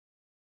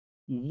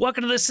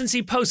Welcome to the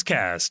Cincy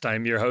Postcast.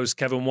 I'm your host,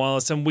 Kevin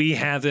Wallace, and we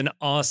have an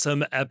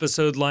awesome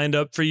episode lined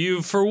up for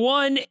you. For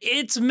one,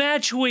 it's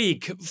match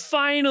week.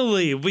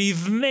 Finally,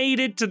 we've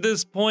made it to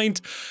this point.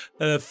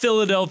 The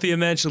Philadelphia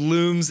match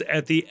looms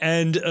at the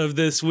end of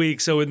this week.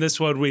 So in this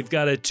one, we've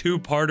got a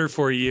two-parter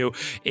for you.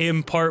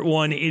 In part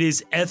one, it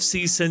is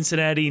FC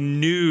Cincinnati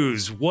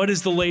news. What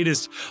is the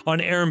latest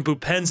on Aaron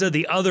Boupendza,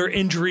 the other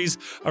injuries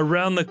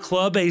around the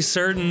club? A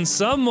certain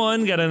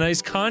someone got a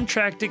nice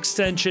contract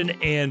extension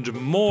and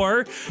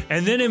more.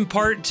 And then in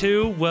part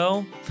two,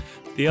 well,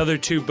 the other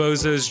two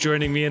bozos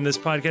joining me in this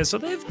podcast, so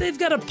they've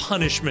got a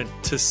punishment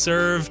to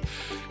serve,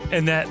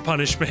 and that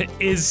punishment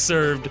is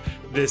served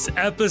this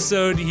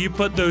episode. You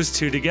put those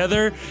two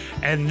together,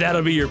 and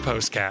that'll be your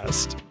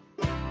postcast.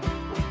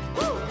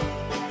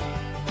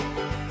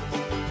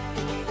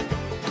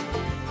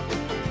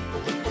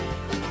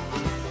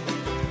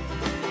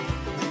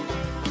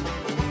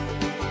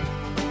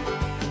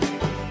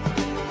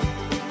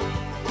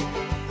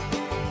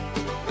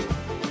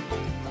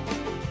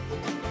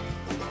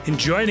 And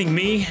joining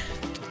me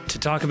to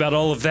talk about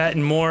all of that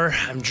and more,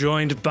 I'm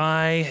joined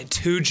by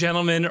two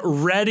gentlemen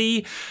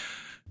ready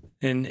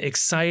and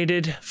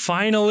excited,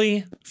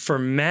 finally, for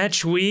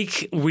match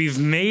week. We've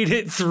made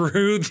it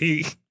through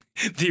the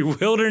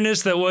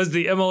wilderness that was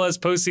the MLS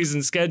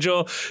postseason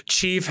schedule.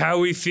 Chief, how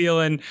we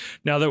feeling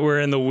now that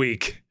we're in the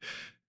week?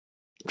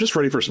 I'm just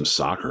ready for some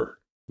soccer,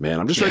 man.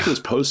 I'm just ready for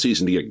this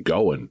postseason to get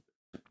going.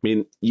 I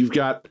mean, you've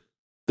got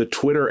the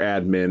Twitter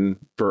admin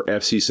for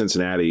FC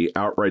Cincinnati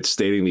outright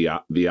stating the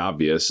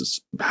obvious.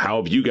 It's,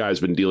 how have you guys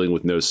been dealing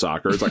with no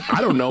soccer? It's like,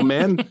 I don't know,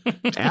 man.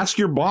 Ask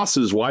your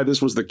bosses why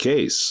this was the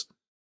case.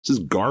 This is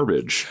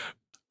garbage.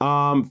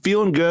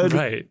 Feeling good.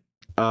 Right.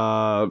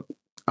 I'll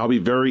be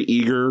very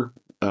eager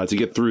to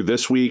get through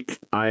this week.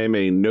 I am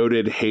a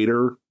noted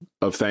hater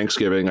of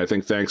Thanksgiving. I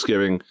think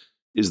Thanksgiving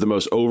is the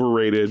most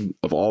overrated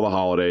of all the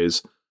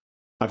holidays.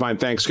 I find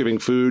Thanksgiving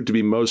food to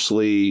be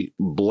mostly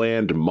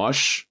bland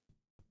mush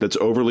that's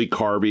overly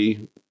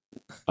carby,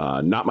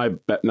 not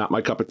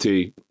my cup of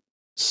tea.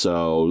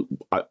 So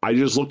I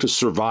just look to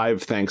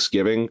survive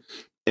Thanksgiving.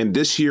 And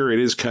this year it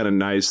is kind of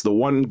nice. The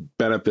one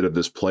benefit of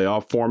this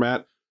playoff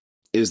format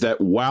is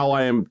that while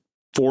I am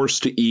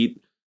forced to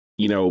eat,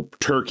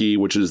 turkey,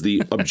 which is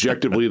the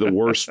objectively the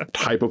worst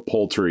type of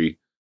poultry,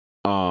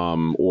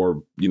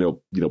 or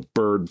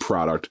bird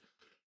product,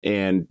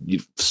 and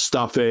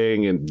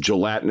stuffing and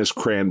gelatinous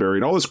cranberry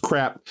and all this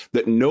crap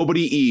that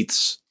nobody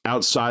eats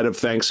outside of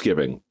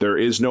Thanksgiving. There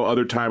is no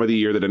other time of the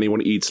year that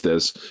anyone eats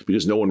this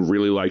because no one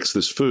really likes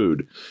this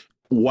food.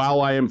 While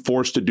I am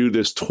forced to do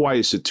this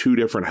twice at two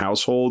different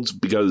households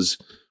because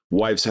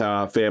wife's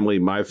family,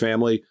 my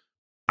family,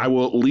 I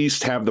will at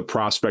least have the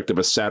prospect of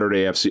a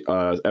Saturday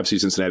FC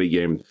Cincinnati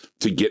game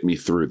to get me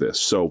through this.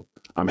 So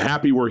I'm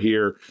happy we're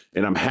here,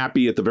 and I'm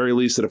happy at the very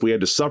least that if we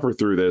had to suffer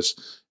through this,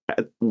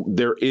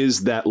 there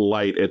is that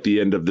light at the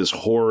end of this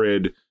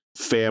horrid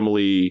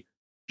family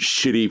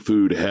shitty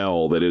food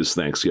hell that is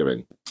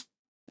Thanksgiving.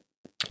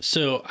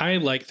 So I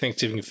like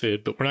Thanksgiving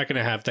food, but we're not going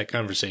to have that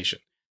conversation.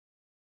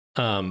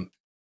 Because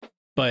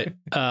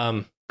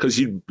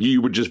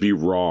you would just be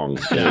wrong.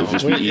 No, it would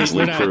just be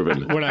easily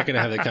proven. We're not going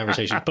to have that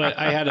conversation. But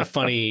I had a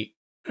funny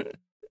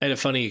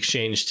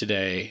exchange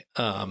today.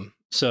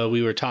 So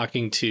we were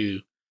talking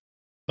to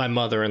my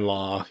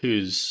mother-in-law,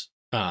 who's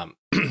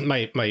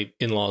my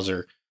in-laws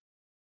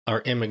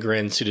are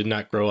immigrants who did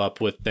not grow up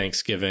with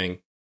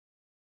Thanksgiving,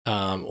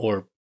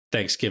 or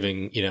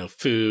Thanksgiving,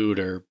 food,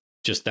 or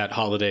just that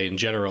holiday in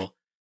general.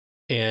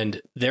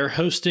 And they're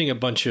hosting a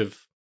bunch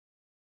of,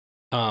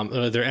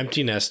 they're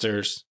empty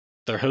nesters.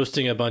 They're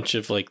hosting a bunch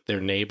of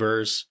their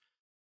neighbors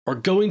or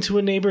going to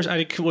a neighbor's.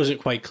 I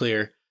wasn't quite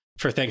clear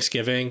for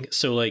Thanksgiving.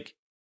 So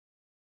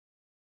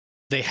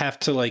they have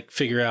to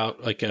figure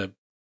out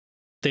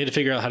they had to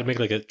figure out how to make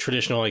a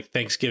traditional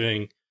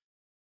Thanksgiving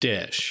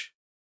dish.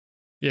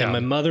 Yeah. And my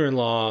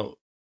mother-in-law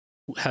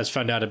has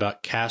found out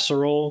about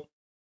casserole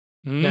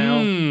now.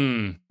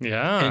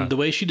 Yeah. And the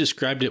way she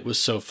described it was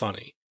so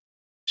funny.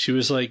 She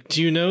was like,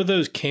 do you know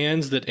those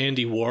cans that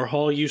Andy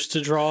Warhol used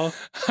to draw?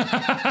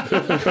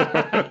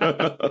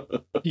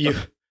 you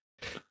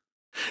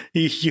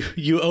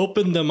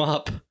open them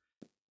up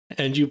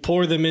and you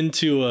pour them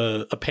into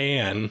a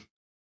pan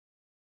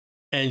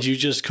and you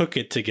just cook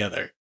it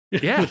together.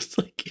 Yeah.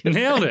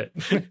 Nailed it.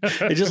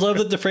 I just love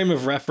that the frame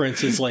of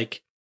reference is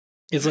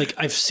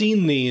I've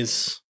seen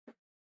these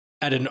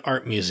at an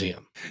art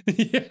museum.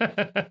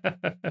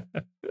 Yeah.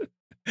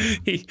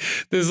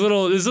 There's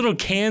little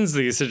cans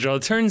they used to draw.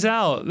 It turns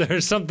out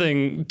there's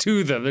something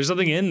to them. There's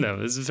something in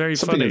them. It's very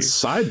something funny.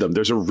 Inside them.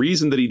 There's a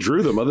reason that he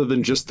drew them other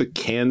than just the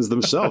cans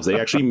themselves. They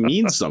actually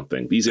mean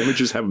something. These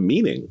images have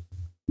meaning.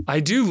 I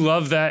do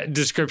love that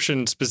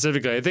description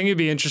specifically. I think it'd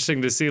be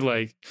interesting to see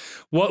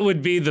what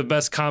would be the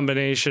best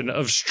combination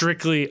of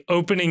strictly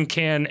opening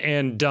can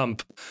and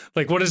dump.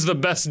 What is the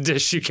best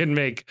dish you can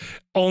make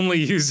only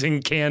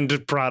using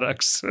canned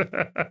products?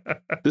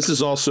 This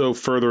is also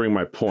furthering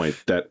my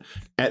point that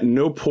at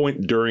no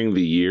point during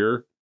the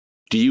year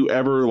do you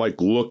ever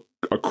look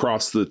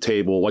across the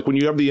table, like when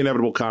you have the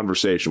inevitable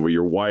conversation where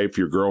your wife,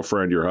 your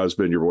girlfriend, your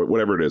husband, your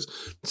whatever it is,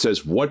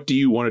 says, "What do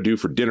you want to do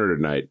for dinner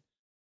tonight?"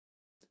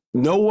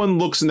 No one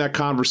looks in that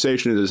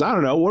conversation and says, "I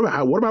don't know. What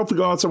about if we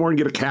go out somewhere and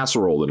get a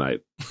casserole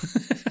tonight?"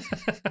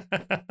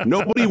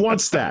 Nobody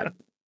wants that.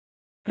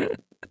 The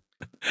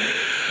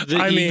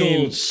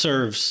Eagle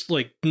serves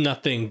like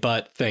nothing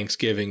but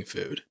Thanksgiving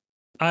food.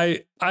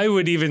 I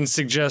would even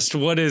suggest,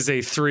 what is a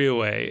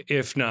 3-way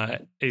if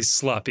not a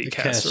sloppy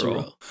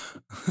casserole?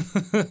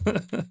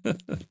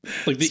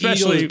 Like the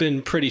Eagle has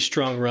been pretty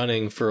strong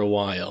running for a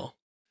while.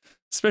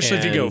 Especially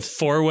if you go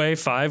 4-way,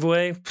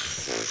 5-way,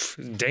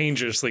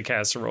 dangerously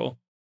casserole.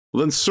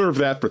 Well, then serve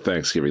that for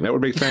Thanksgiving. That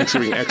would make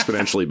Thanksgiving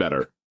exponentially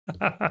better.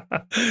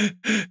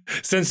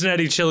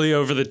 Cincinnati chili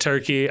over the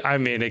turkey. I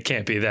mean, it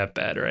can't be that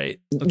bad, right?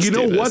 You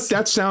know what?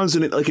 That sounds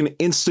like an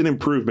instant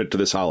improvement to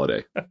this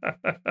holiday.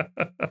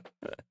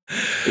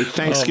 A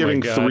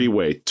Thanksgiving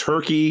 3-way: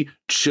 turkey,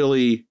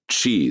 chili,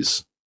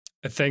 cheese.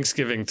 A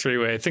Thanksgiving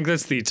 3-way. I think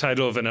that's the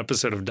title of an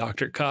episode of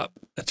Dr. Cop,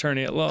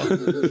 Attorney at Law.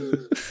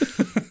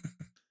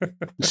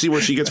 See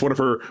where she gets one of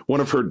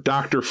her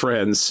doctor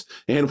friends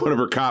and one of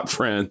her cop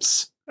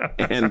friends,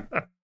 and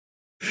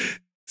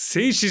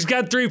see, she's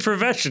got 3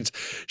 professions.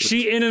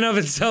 She, in and of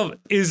itself,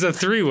 is a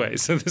 3-way.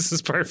 So this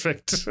is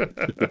perfect.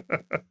 The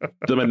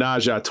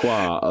menage a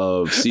trois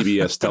of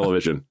CBS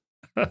television.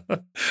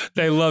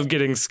 They love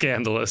getting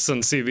scandalous on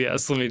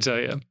CBS, let me tell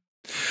you.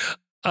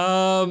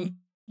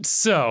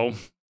 So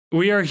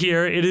we are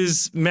here. It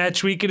is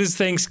match week. It is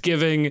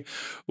Thanksgiving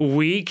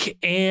week.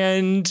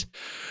 And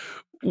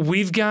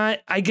we've got,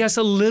 I guess,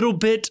 a little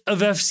bit of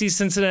FC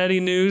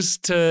Cincinnati news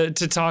to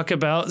talk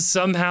about.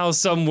 Somehow,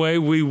 some way,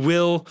 we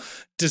will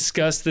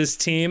discuss this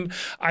team.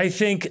 I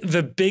think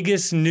the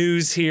biggest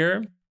news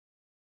here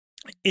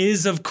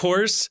is, of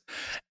course,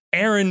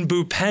 Aaron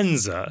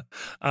Boupendza.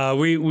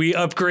 We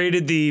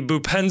upgraded the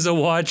Boupendza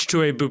watch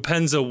to a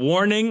Boupendza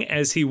warning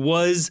as he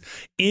was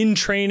in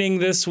training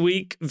this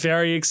week.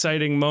 Very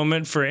exciting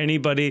moment for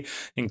anybody,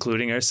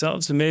 including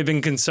ourselves, who may have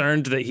been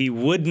concerned that he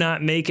would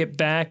not make it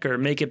back or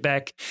make it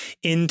back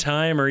in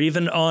time or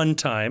even on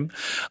time.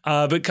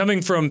 But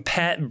coming from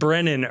Pat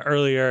Brennan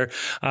earlier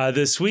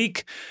this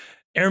week,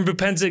 Aaron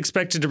Boupendza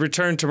expected to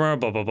return tomorrow,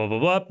 blah, blah, blah, blah,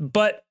 blah.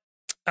 But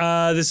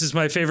this is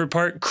my favorite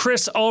part.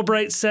 Chris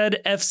Albright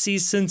said FC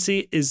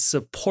Cincy is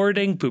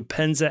supporting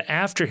Boupendza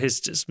after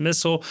his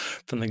dismissal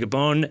from the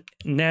Gabon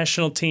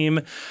national team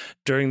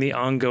during the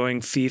ongoing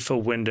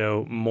FIFA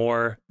window.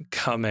 More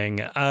coming.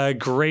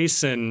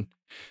 Grayson,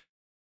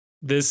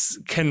 this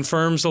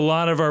confirms a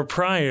lot of our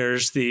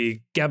priors.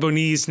 The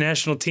Gabonese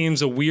national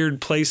team's a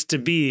weird place to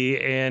be,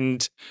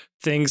 and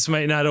things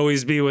might not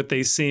always be what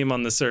they seem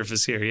on the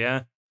surface here,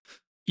 yeah?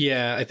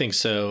 Yeah, I think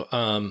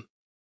so.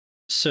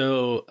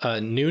 So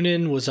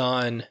Noonan was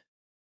on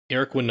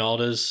Eric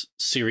Winalda's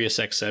Sirius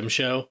XM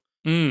show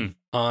on,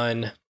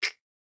 I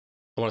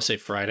want to say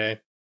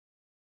Friday,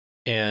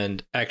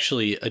 and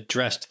actually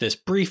addressed this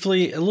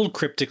briefly, a little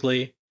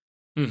cryptically,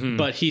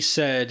 but he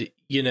said,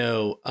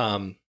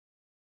 Aaron,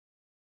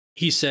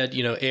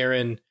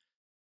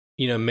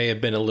 may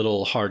have been a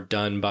little hard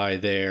done by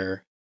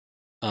there.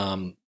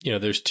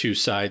 There's 2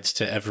 sides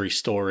to every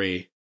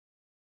story.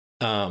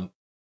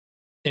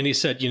 And he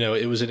said,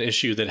 it was an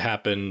issue that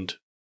happened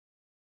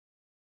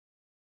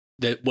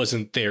that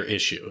wasn't their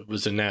issue. It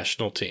was a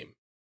national team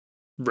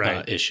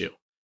issue.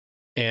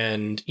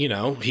 And,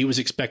 he was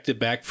expected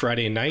back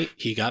Friday night.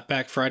 He got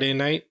back Friday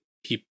night.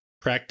 He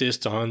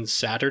practiced on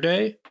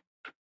Saturday.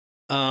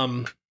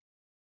 Man,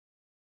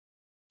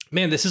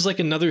 this is like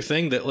another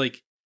thing that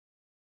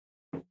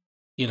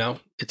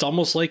it's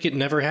almost like it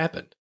never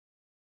happened.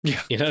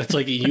 Yeah. It's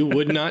like you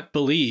would not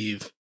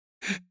believe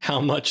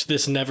how much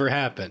this never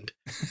happened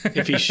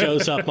if he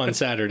shows up on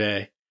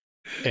Saturday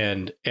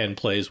and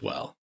plays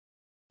well.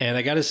 And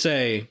I got to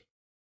say,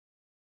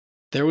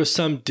 there was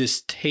some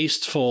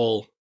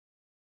distasteful,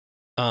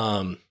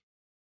 I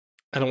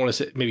don't want to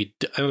say, maybe,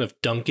 I don't know if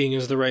dunking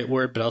is the right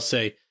word, but I'll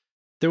say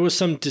there was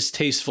some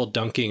distasteful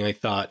dunking, I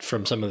thought,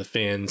 from some of the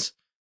fans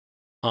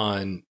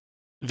on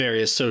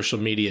various social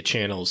media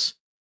channels,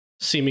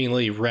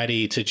 seemingly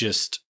ready to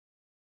just,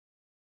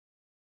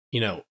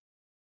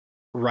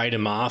 write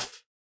him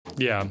off.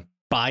 Yeah.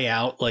 Buy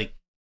out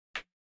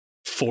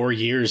 4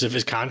 years of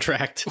his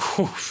contract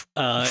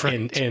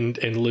and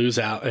lose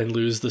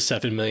the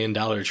 $7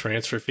 million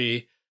transfer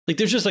fee.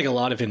 There's just a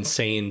lot of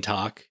insane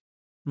talk.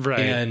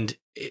 Right. And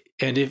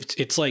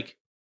it's like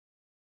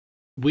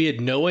we had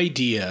no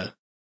idea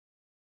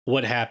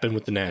what happened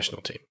with the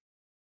national team.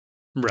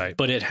 Right.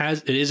 But it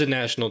is a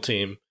national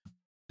team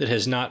that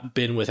has not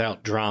been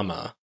without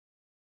drama,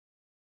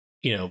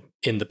 in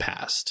the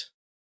past.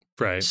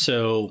 Right.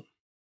 So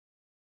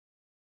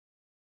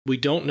we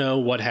don't know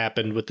what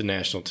happened with the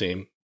national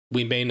team.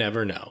 We may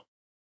never know.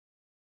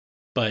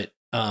 But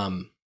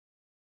I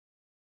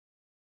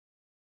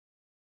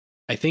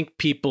think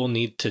people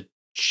need to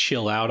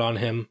chill out on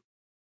him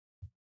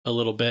a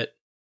little bit,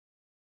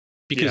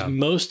 because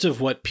most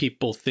of what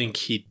people think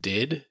he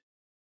did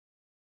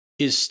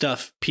is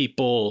stuff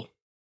people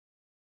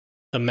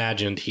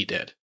imagined he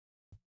did.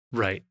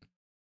 Right.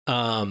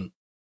 And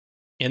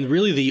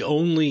really the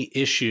only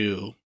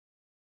issue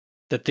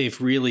that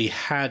they've really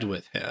had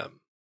with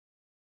him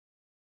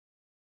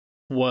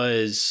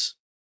was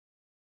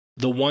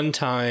the one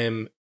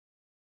time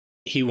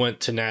he went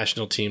to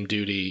national team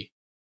duty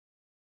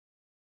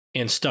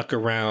and stuck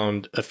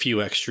around a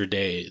few extra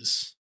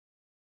days.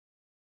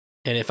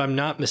 And if I'm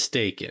not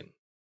mistaken,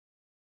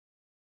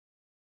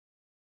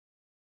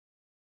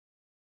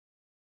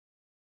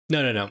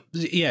 no.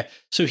 Yeah.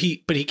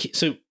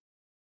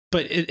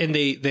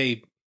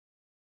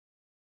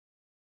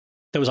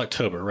 That was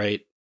October,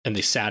 right? And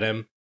they sat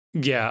him.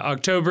 Yeah,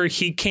 October.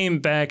 He came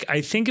back.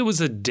 I think it was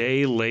a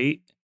day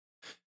late.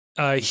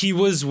 He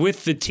was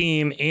with the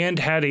team and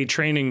had a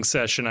training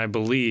session, I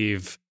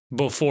believe,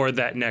 before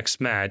that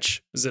next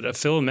match. Is it a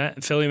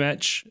Philly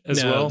match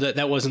as well? No,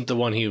 that wasn't the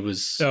one he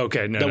was.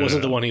 Okay, no, that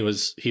wasn't no. the one he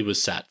was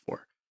sat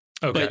for.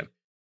 Okay,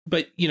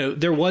 but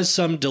there was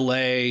some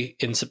delay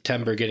in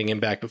September getting him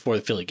back before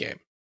the Philly game.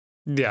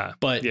 Yeah,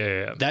 but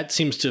yeah. That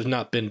seems to have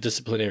not been a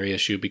disciplinary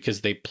issue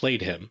because they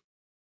played him.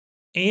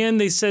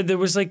 And they said there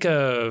was like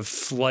a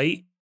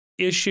flight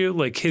issue,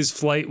 like his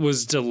flight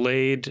was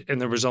delayed and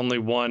there was only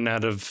one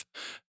out of,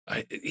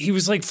 he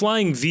was like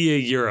flying via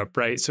Europe,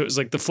 right? So it was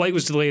like the flight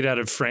was delayed out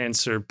of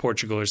France or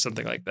Portugal or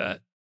something like that.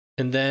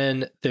 And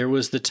then there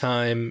was the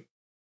time,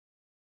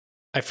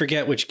 I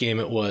forget which game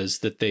it was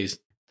that they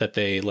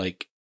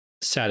like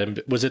sat him.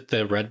 Was it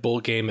the Red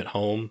Bull game at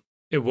home?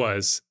 It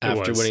was.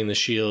 After winning the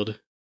Shield.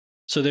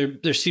 So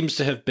there seems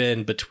to have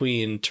been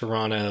between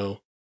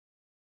Toronto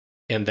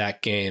and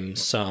that game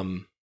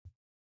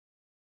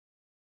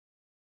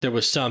there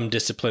was some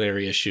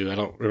disciplinary issue. I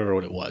don't remember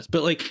what it was,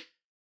 but like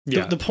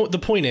the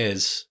point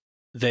is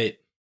that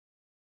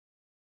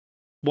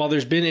while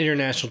there's been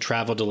international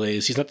travel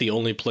delays, he's not the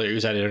only player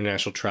who's had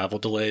international travel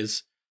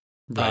delays.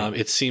 Right.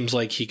 It seems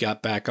like he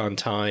got back on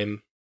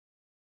time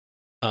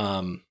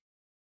after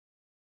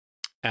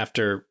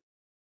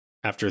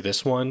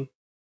this one.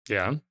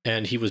 Yeah.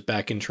 And he was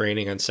back in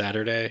training on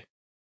Saturday,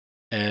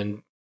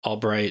 and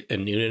Albright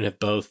and Noonan have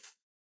both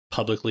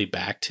publicly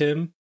backed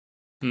him.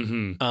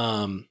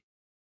 Mm-hmm.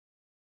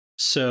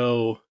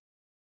 So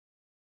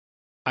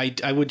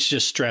I would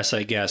just stress,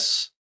 I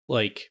guess,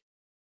 like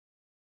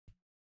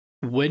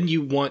if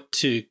you want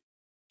to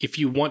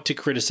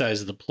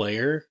criticize the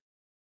player,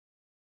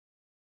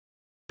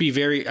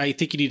 I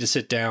think you need to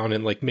sit down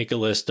and like make a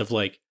list of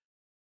like,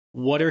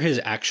 what are his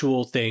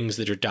actual things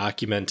that are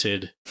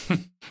documented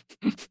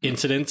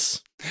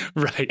incidents?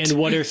 Right. And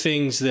what are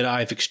things that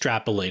I've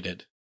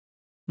extrapolated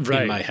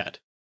in my head?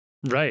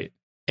 Right.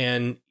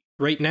 And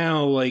right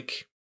now,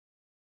 like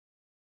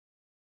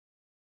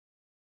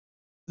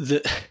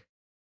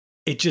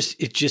it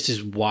just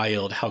is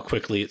wild how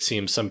quickly it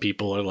seems some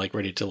people are like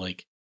ready to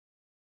like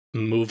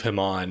move him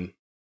on,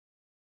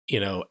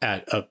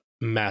 at a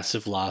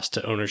massive loss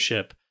to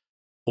ownership.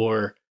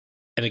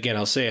 And again,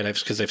 I'll say it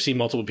because I've seen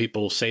multiple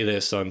people say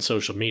this on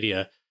social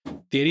media.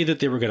 The idea that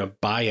they were going to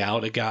buy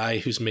out a guy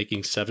who's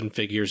making 7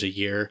 figures a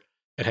year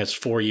and has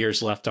 4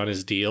 years left on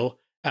his deal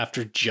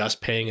after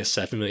just paying a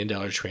 $7 million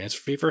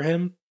transfer fee for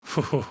him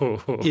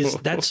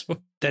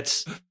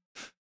that's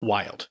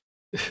wild.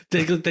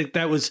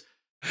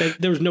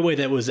 There was no way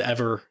that was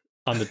ever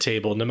on the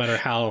table, no matter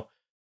how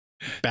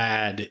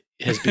bad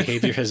his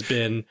behavior has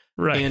been.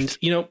 Right.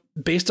 And,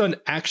 based on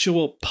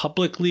actual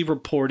publicly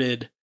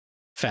reported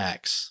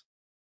facts,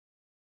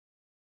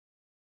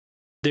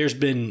 there's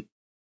been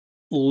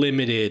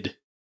limited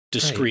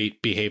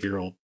discrete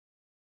behavioral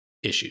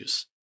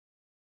issues,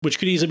 which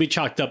could easily be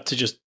chalked up to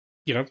just,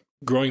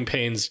 growing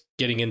pains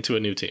getting into a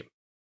new team.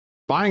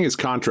 Buying his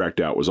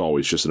contract out was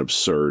always just an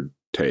absurd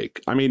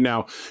take. I mean,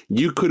 now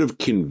you could have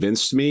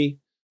convinced me.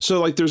 So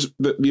like there's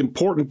the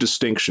important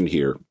distinction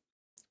here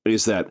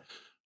is that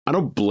I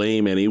don't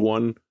blame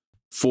anyone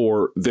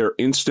for their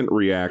instant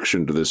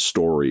reaction to this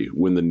story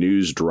when the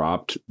news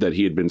dropped that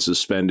he had been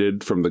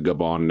suspended from the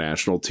Gabon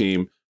national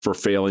team for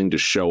failing to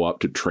show up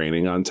to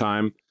training on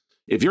time.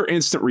 If your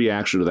instant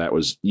reaction to that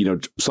was,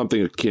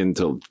 something akin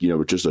to,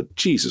 just a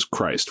Jesus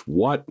Christ,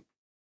 what?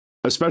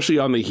 Especially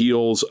on the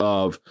heels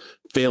of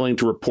failing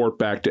to report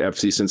back to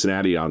FC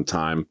Cincinnati on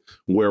time,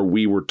 where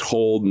we were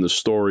told, and the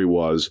story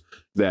was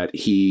that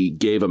he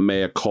gave a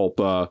mea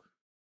culpa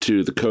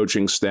to the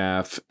coaching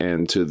staff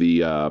and to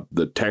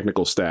the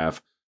technical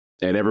staff,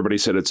 and everybody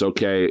said it's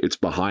okay, it's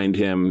behind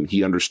him,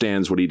 he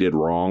understands what he did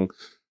wrong.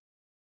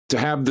 To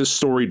have this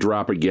story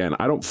drop again,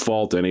 I don't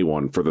fault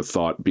anyone for the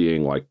thought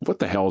being like, what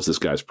the hell is this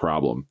guy's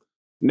problem?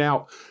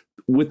 Now,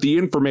 with the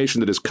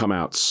information that has come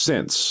out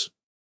since,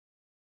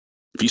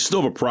 if you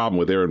still have a problem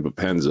with Aaron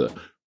Boupendza,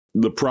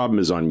 the problem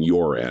is on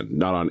your end,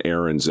 not on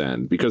Aaron's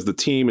end, because the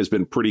team has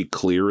been pretty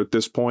clear at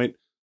this point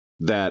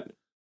that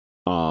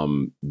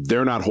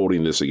they're not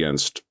holding this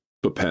against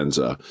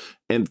Boupendza.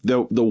 And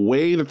the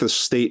way that the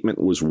statement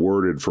was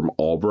worded from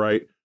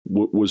Albright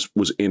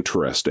was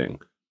interesting.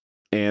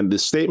 And the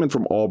statement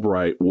from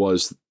Albright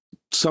was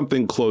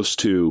something close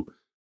to,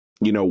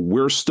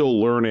 we're still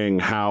learning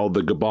how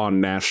the Gabon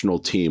national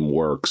team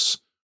works.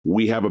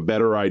 we have a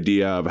better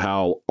idea of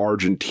how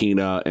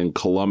Argentina and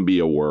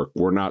Colombia work.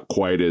 We're not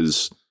quite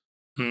as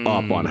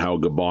up on how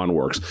Gabon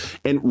works.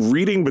 And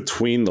reading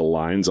between the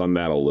lines on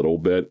that a little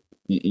bit,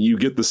 you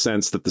get the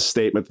sense that the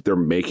statement that they're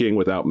making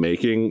without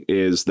making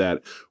is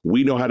that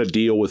we know how to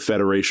deal with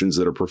federations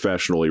that are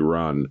professionally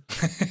run.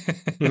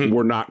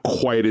 We're not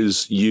quite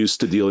as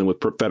used to dealing with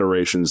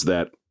federations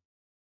that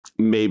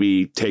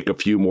maybe take a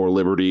few more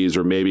liberties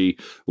or maybe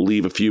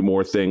leave a few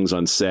more things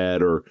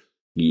unsaid or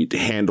you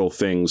handle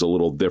things a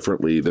little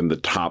differently than the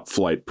top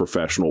flight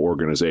professional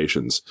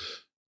organizations.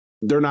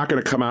 They're not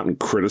going to come out and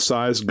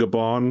criticize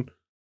Gabon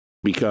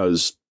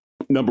because,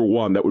 number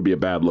one, that would be a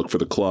bad look for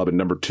the club. And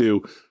number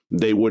two,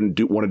 they wouldn't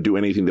want to do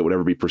anything that would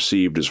ever be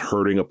perceived as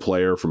hurting a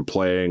player from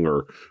playing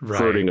or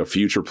hurting a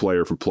future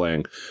player from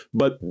playing.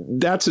 But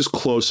that's as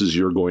close as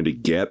you're going to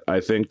get,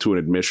 I think, to an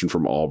admission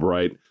from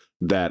Albright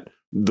that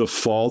the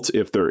fault,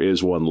 if there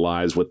is one,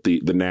 lies with the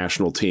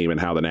national team and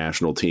how the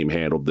national team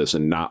handled this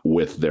and not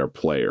with their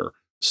player.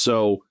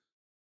 So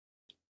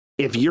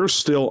if you're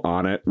still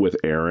on it with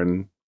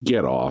Aaron,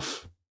 get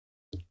off.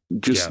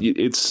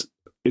 It's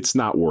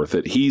not worth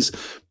it. He's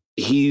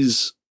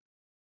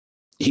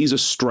a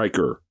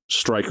striker.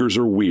 Strikers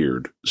are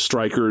weird.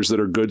 Strikers that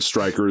are good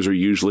strikers are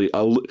usually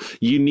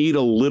you need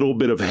a little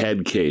bit of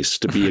head case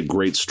to be a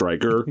great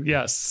striker.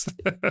 Yes.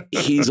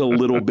 He's a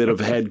little bit of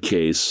head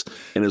case.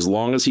 And as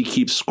long as he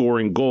keeps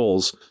scoring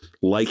goals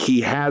like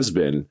he has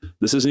been,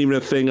 this isn't even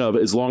a thing of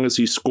as long as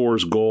he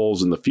scores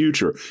goals in the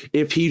future.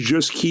 If he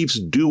just keeps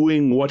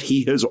doing what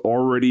he has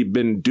already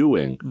been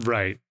doing,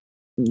 right,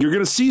 you're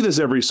going to see this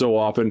every so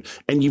often,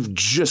 and you've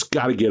just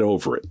got to get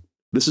over it.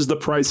 This is the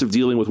price of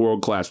dealing with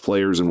world-class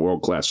players and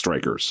world-class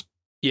strikers.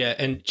 Yeah,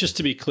 and just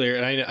to be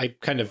clear, and I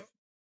kind of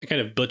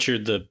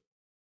butchered the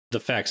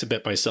facts a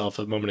bit myself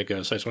a moment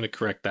ago, so I just want to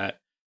correct that.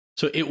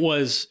 So it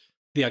was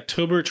the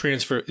October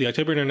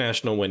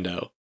international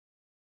window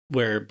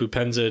where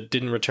Boupendza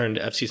didn't return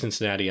to FC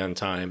Cincinnati on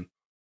time,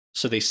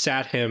 so they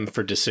sat him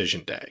for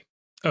decision day.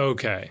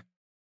 Okay.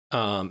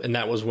 And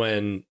that was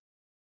when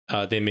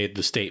they made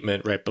the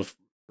statement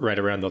right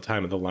around the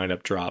time of the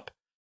lineup drop.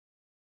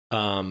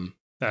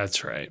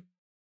 That's right.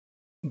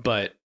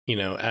 But,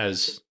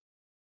 as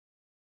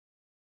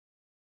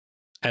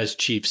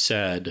Chief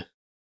said,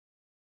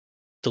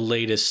 the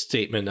latest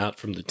statement out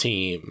from the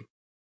team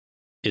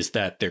is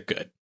that they're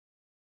good.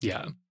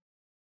 Yeah.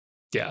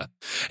 Yeah.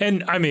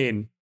 And I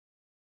mean,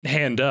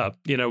 hand up,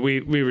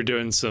 we were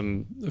doing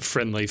some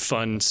friendly,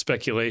 fun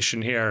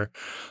speculation here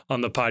on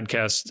the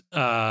podcast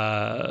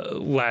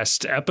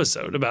last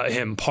episode about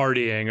him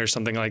partying or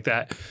something like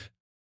that.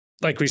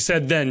 Like we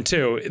said then,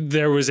 too,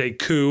 there was a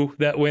coup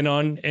that went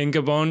on in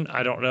Gabon.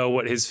 I don't know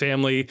what his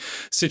family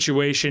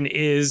situation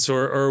is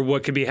or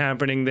what could be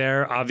happening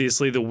there.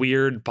 Obviously, the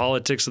weird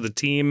politics of the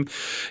team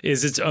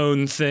is its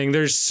own thing.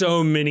 There's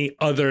so many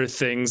other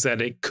things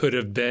that it could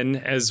have been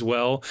as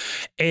well.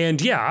 And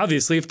yeah,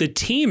 obviously, if the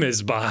team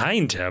is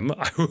behind him,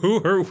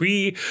 who are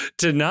we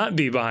to not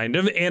be behind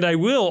him? And I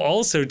will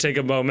also take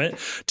a moment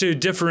to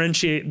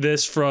differentiate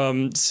this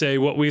from, say,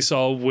 what we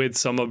saw with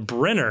some of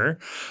Brenner,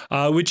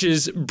 which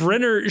is Brenner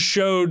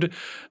showed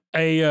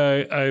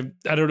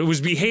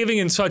was behaving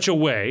in such a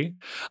way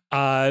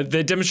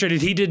that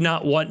demonstrated he did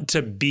not want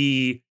to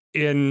be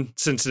in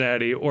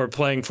Cincinnati or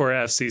playing for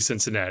FC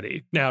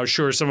Cincinnati. Now,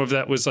 sure, some of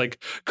that was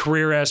like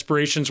career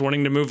aspirations,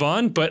 wanting to move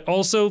on, but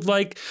also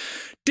like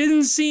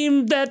didn't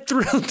seem that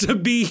thrilled to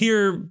be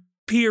here,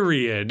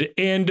 period.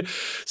 And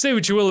say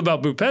what you will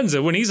about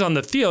Boupendza, when he's on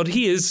the field,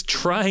 he is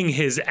trying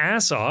his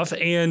ass off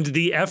and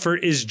the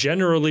effort is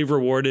generally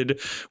rewarded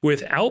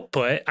with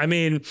output. I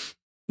mean,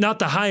 not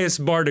the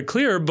highest bar to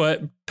clear,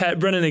 but Pat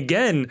Brennan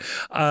again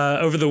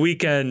over the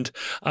weekend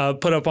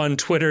put up on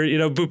Twitter,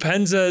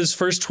 Boupendza's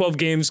first 12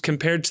 games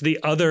compared to the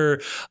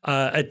other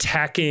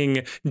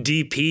attacking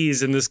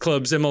DPs in this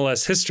club's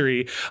MLS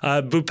history.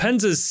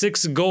 Boupendza's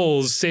 6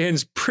 goals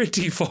stands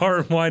pretty far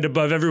and wide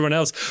above everyone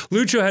else.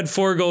 Lucho had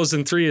 4 goals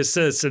and 3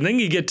 assists. And then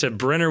you get to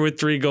Brenner with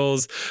 3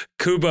 goals,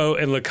 Kubo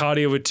and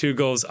Locadia with 2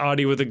 goals,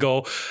 Audi with a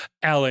goal,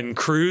 Alan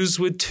Cruz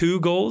with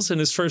 2 goals in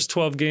his first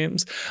 12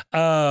 games.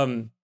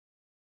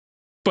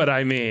 But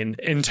I mean,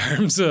 in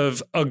terms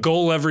of a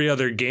goal every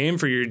other game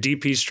for your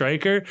DP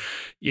striker,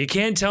 you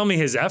can't tell me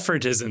his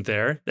effort isn't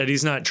there, that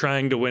he's not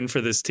trying to win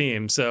for this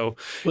team. So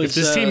if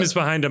this team is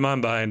behind him,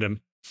 I'm behind him.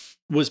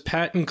 Was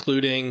Pat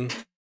including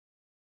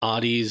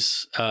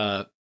Audi's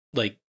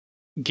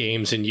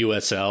games in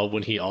USL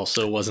when he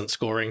also wasn't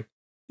scoring?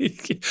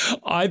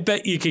 I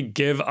bet you could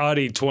give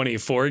Audi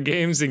 24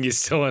 games and you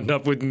still end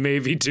up with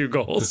maybe 2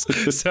 goals.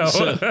 So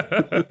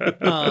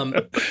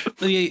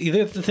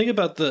the thing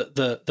about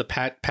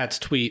the Pat's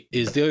tweet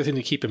is the other thing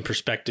to keep in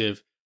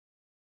perspective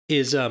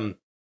is,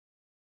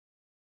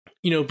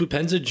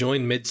 Boupendza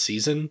joined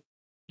mid-season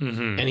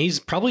and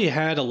he's probably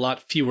had a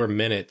lot fewer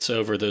minutes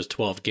over those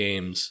 12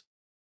 games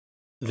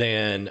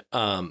than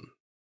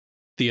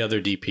the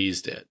other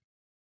DPs did.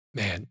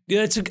 Man,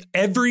 yeah, it took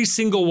every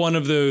single one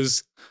of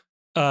those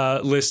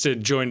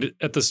listed joined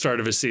at the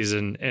start of a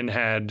season and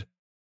had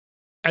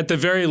at the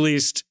very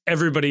least,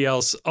 everybody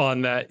else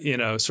on that,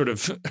 sort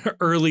of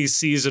early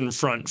season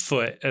front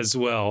foot as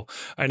well.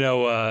 I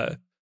know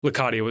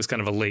Locadia was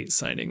kind of a late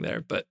signing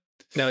there, but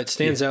now it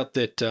stands out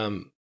that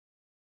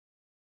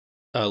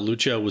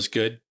Lucha was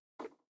good,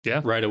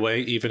 right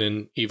away, even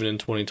in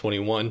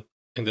 2021. I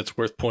think that's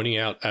worth pointing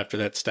out after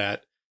that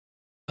stat.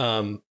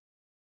 But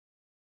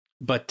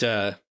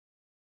the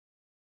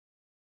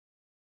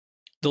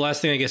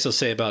last thing I guess I'll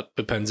say about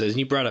Boupendza is, and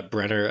you brought up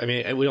Brenner. I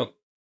mean, I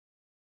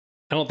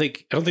don't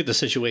think the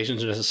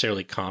situations are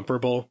necessarily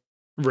comparable.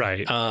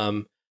 Right.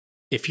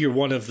 If you're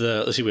one of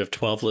the, let's see, we have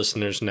 12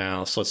 listeners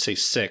now, so let's say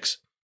 6.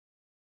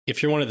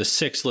 If you're one of the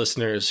 6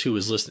 listeners who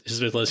has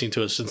been listening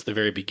to us since the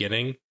very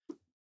beginning,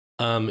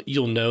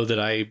 you'll know that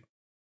I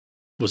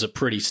was a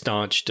pretty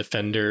staunch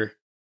defender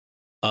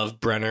of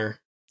Brenner.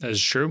 That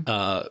is true.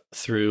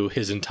 Through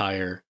his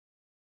entire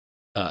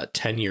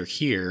tenure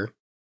here.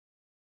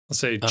 I'll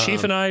say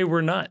Chief and I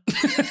were not.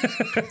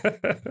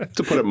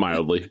 To put it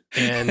mildly.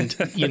 And,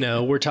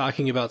 we're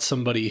talking about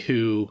somebody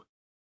who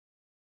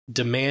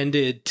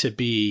demanded to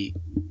be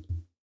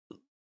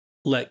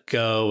let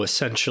go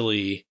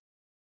essentially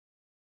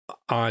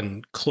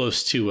on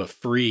close to a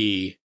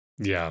free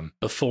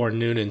before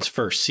Noonan's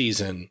first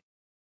season,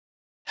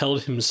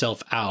 held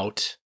himself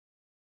out,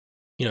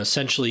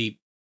 essentially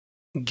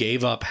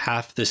gave up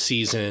half the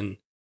season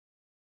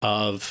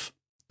of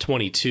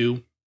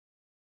 22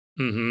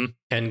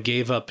 and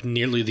gave up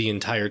nearly the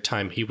entire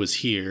time he was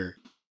here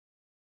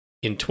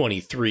in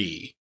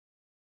 23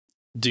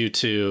 due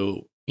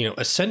to,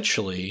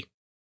 essentially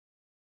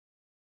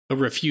a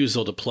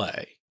refusal to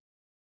play.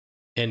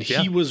 And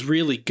he was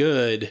really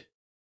good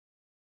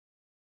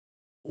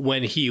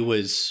when he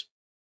was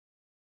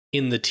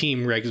in the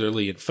team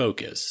regularly and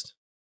focused.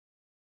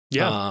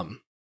 Yeah.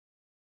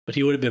 But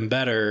he would have been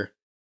better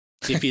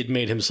if he had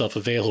made himself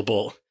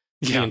available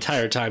the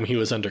entire time he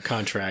was under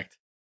contract.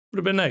 Would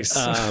have been nice.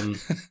 And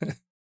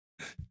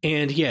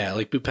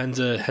like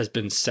Boupendza has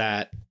been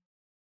sat,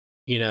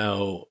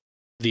 the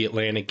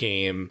Atlanta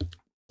game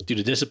due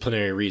to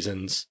disciplinary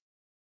reasons.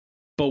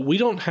 But we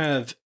don't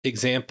have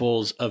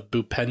examples of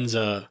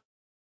Boupendza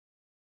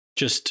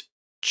just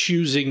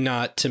choosing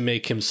not to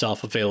make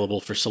himself available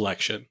for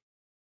selection.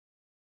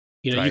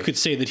 You could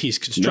say that he's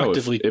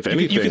constructively, if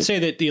anything, you could say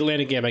that the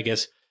Atlanta game, I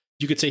guess,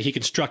 you could say he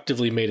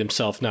constructively made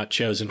himself not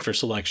chosen for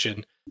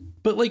selection.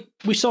 But like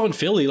we saw in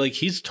Philly,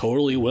 he's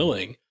totally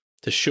willing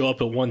to show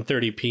up at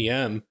 1:30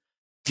 p.m.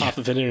 off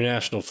of an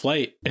international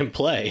flight and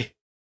play.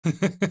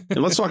 And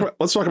let's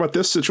talk about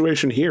this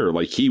situation here.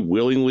 Like, he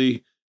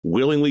willingly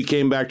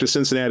came back to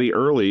Cincinnati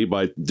early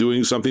by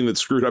doing something that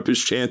screwed up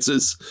his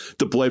chances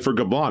to play for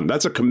Gabon.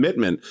 That's a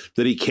commitment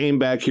that he came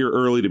back here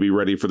early to be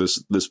ready for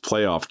this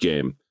playoff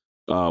game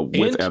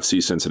with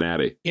FC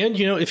Cincinnati. And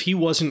if he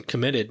wasn't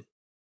committed,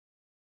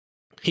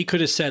 he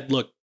could have said,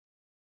 look,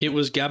 it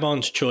was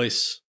Gabon's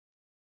choice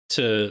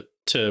to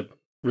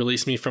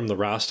release me from the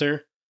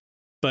roster,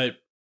 but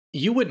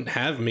you wouldn't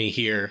have me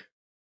here,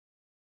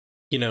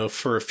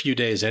 for a few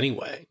days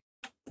anyway.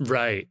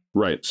 Right.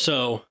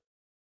 So,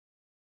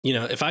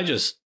 if I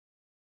just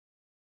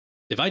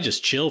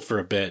chill for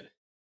a bit,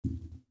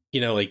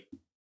 no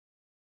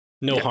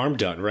harm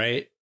done,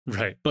 right?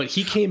 Right. But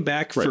he came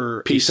back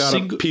for peace out.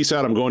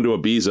 I'm going to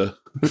Ibiza.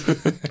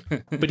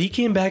 But he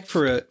came back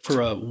for a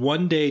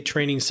 1-day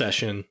training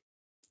session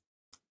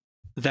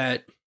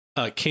that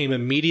came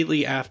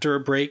immediately after a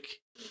break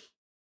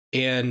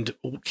and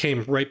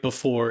came right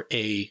before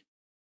a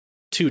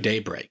 2-day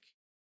break.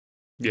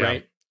 Yeah.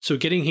 Right. So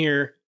getting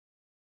here.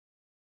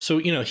 So,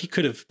 he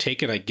could have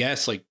taken, I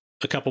guess, a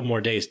couple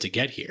more days to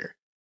get here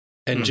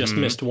and just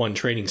missed one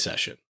training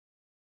session.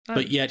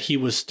 But yet he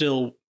was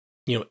still,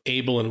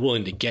 able and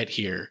willing to get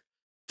here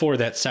for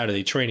that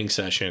Saturday training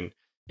session.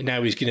 And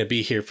now he's going to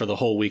be here for the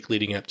whole week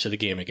leading up to the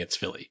game against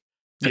Philly.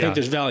 I think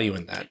there's value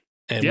in that.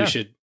 And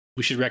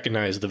we should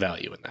recognize the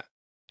value in that.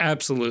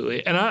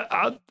 Absolutely. And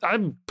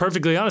I'm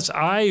perfectly honest.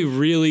 I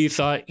really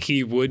thought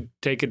he would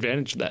take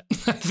advantage of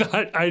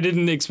that. I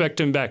didn't expect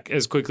him back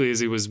as quickly as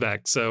he was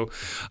back. So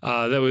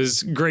that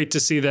was great to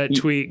see that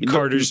tweet,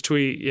 Carter's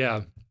tweet.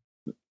 Yeah.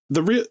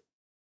 The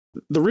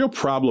real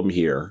problem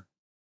here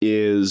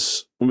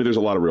is, there's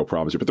a lot of real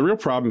problems here, but the real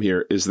problem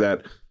here is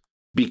that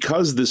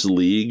because this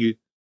league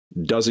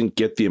doesn't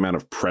get the amount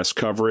of press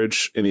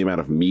coverage and the amount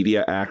of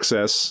media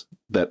access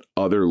that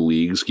other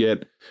leagues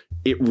get,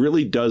 it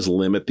really does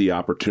limit the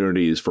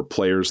opportunities for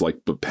players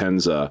like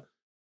Boupendza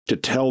to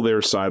tell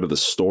their side of the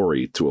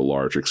story to a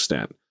large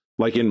extent.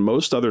 Like in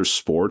most other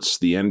sports,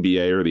 the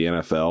NBA or the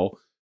NFL,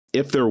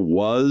 if there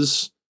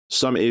was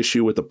some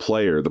issue with the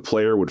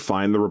player would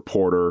find the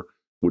reporter,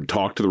 would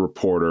talk to the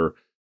reporter,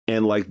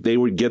 and they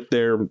would get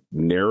their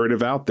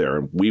narrative out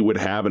there. We would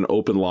have an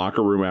open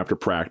locker room after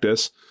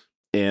practice,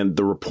 and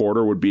the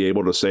reporter would be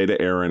able to say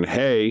to Aaron,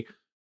 hey,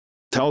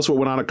 tell us what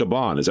went on at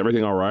Gabon. Is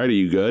everything all right? Are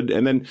you good?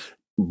 And then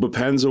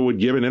Boupendza would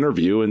give an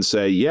interview and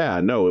say,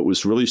 yeah, no, it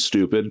was really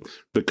stupid.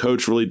 The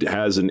coach really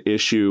has an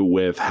issue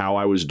with how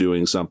I was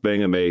doing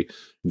something, and they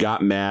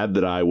got mad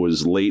that I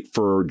was late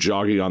for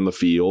jogging on the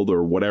field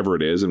or whatever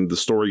it is, and the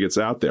story gets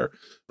out there.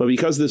 But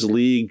because this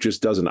league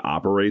just doesn't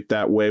operate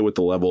that way with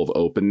the level of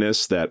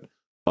openness that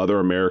other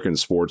American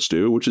sports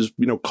do, which is,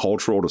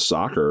 cultural to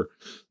soccer,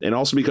 and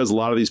also because a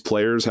lot of these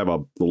players have a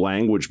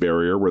language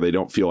barrier where they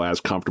don't feel as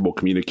comfortable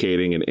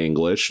communicating in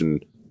English,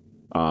 and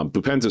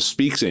Boupendza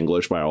speaks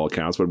English by all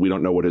accounts, but we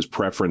don't know what his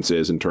preference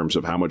is in terms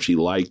of how much he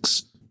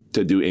likes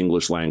to do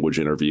English language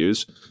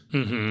interviews.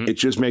 Mm-hmm. It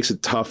just makes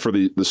it tough for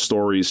the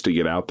stories to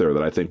get out there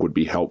that I think would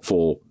be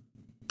helpful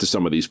to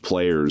some of these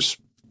players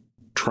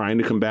trying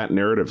to combat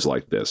narratives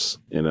like this.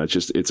 And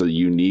it's a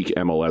unique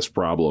MLS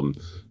problem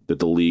that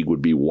the league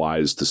would be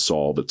wise to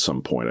solve at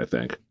some point, I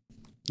think.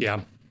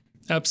 Yeah.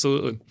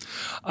 Absolutely.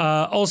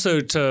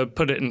 Also, to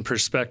put it in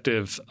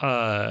perspective,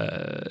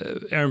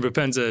 Aaron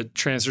Boupendza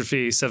transfer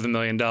fee, $7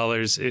 million,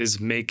 is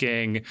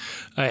making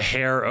a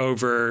hair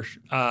over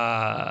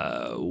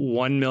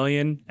 $1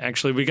 million.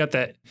 Actually, we got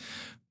that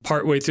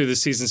partway through the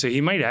season, so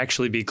he might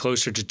actually be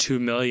closer to $2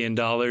 million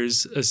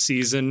a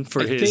season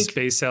for his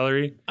base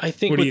salary. I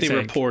think what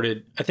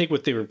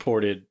they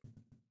reported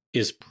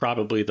is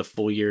probably the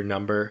full year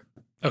number.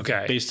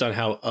 Okay. Based on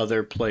how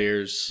other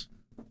players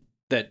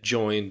that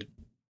joined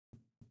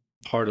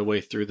part of the way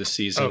through the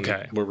season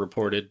were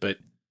reported, but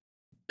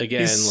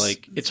again,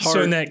 it's hard.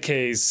 So in that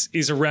case,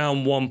 he's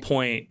around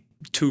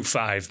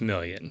 1.25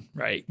 million,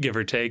 right? Give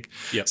or take.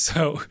 Yep.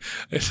 So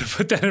to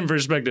put that in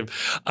perspective,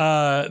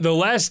 the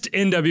last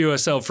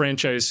NWSL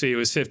franchise fee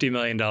was $50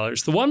 million.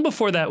 The one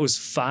before that was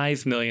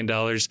 $5 million.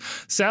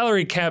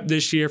 Salary cap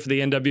this year for the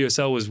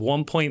NWSL was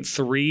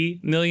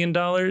 $1.3 million.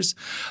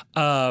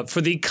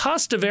 For the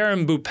cost of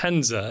Aaron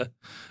Boupendza,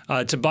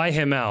 to buy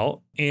him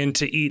out and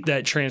to eat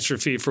that transfer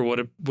fee for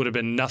what would have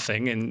been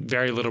nothing and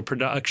very little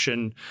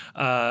production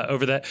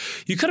over that,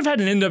 you could have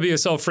had an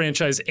NWSL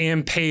franchise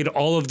and paid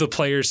all of the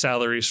players'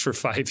 salaries for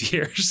 5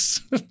 years.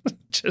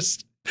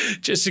 Just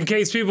in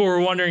case people were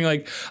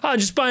wondering,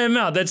 just buy him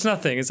out. That's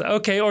nothing. It's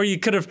okay. Or you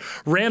could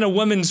have ran a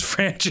women's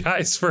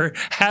franchise for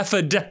half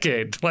a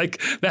decade.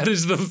 That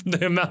is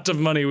the amount of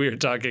money we are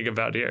talking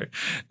about here.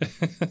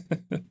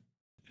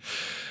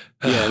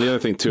 Yeah, and the other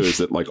thing too is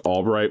that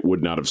Albright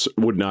would not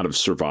have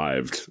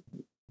survived.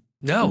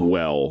 No.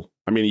 Well,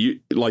 I mean,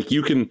 he'd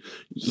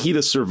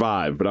have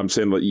survived, but I'm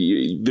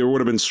saying there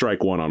would have been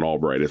strike one on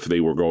Albright if they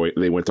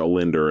went to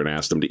Linder and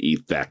asked him to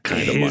eat that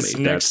kind of money.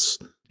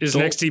 His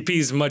next EP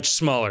is much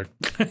smaller.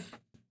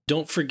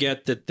 Don't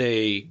forget that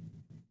they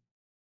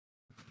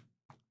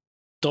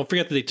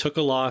took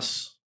a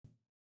loss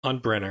on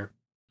Brenner.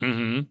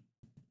 Mm-hmm.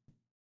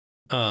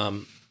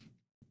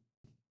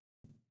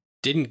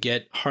 Didn't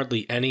get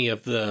hardly any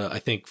of the, I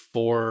think,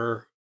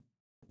 $4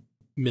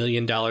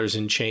 million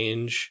in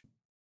change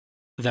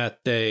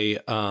that they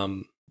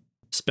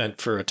spent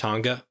for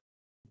Atanga.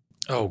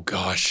 Oh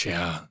gosh,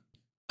 yeah.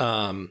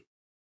 I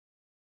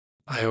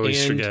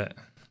always forget.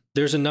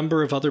 There's a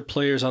number of other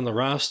players on the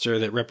roster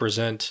that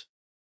represent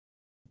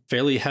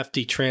fairly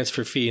hefty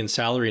transfer fee and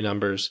salary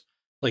numbers.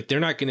 They're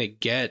not going to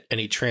get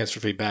any transfer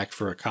fee back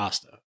for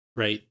Acosta,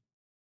 right?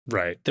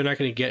 Right. They're not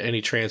going to get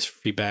any transfer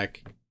fee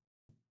back,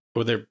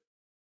 or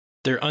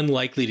they're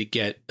unlikely to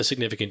get a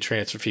significant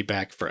transfer fee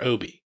back for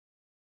Obi,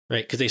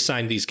 right? Because they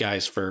signed these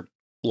guys for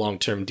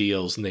long-term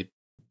deals, and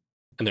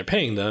they're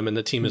paying them, and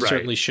the team has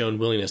certainly shown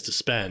willingness to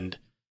spend.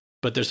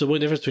 But there's a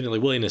difference between a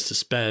willingness to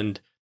spend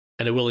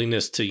and a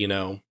willingness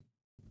to,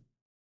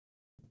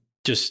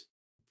 just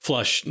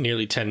flush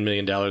nearly $10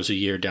 million a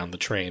year down the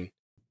drain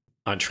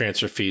on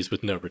transfer fees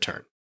with no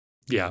return.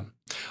 Yeah,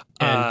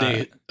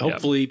 and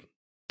hopefully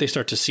they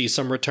start to see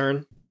some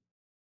return.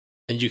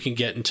 And you can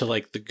get into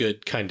the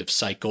good kind of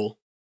cycle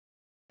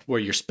where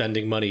you're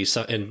spending money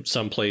in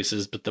some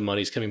places, but the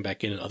money's coming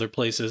back in other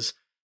places.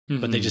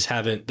 Mm-hmm. But they just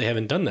haven't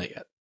done that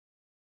yet.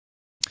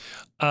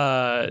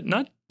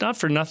 Not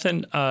for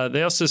nothing.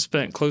 They also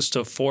spent close to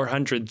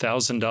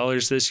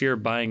 $400,000 this year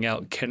buying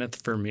out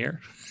Kenneth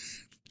Vermeer,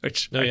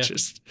 which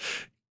just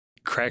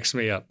cracks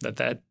me up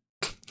that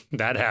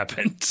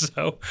happened.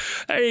 So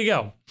there you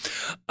go.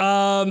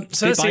 So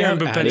that's the Aaron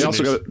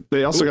Boupendza.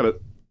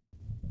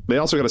 They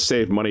also got to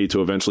save money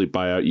to eventually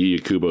buy out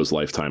Yuya Kubo's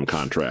lifetime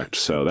contract.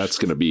 So that's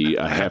going to be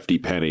a hefty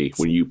penny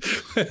when you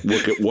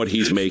look at what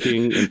he's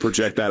making and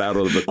project that out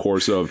over the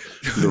course of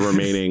the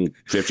remaining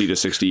 50 to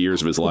 60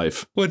 years of his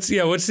life. What's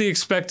the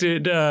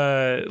expected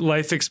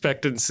life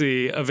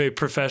expectancy of a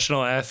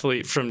professional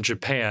athlete from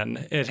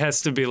Japan? It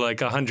has to be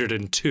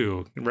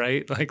 102,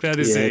 right? That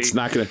is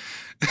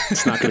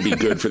it's not going to be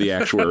good for the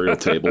actuarial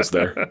tables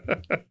there.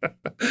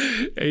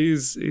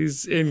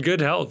 He's in good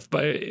health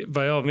by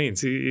all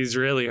means. He's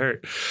really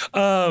hurt.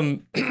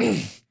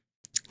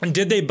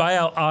 Did they buy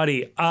out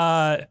Adi?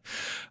 I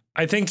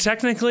think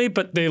technically,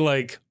 but they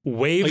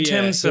waived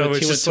him, so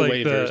it's just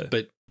waivers,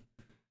 but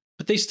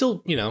they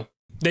still,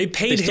 They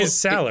paid his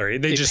salary.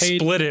 They just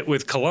split it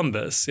with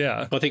Columbus.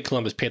 Yeah. Well, I think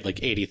Columbus paid like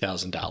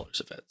 $80,000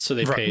 of it. So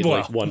they paid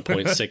like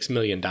 $1.6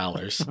 million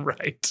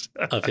right.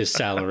 of his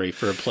salary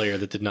for a player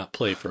that did not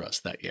play for us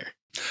that year.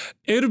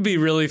 It would be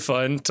really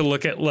fun to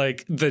look at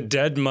like the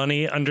dead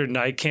money under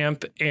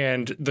Nijkamp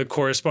and the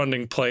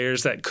corresponding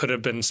players that could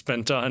have been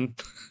spent on.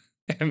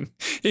 And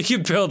you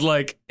could build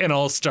like an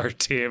all-star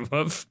team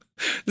of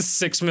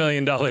 $6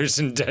 million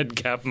in dead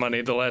cap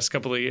money the last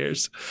couple of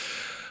years.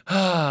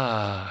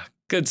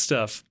 Good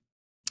stuff.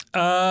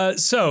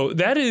 So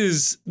that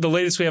is the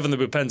latest we have on the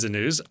Boupendza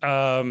news.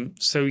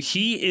 So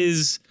he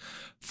is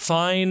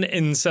fine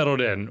and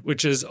settled in,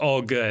 which is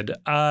all good.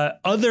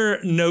 Other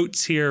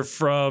notes here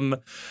from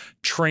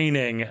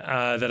training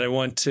that I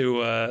want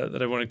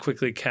to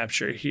quickly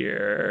capture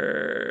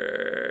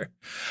here.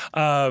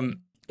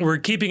 We're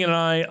keeping an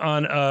eye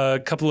on a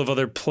couple of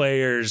other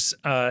players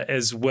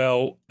as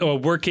well.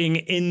 Working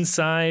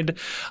inside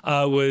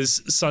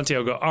was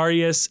Santiago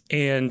Arias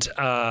and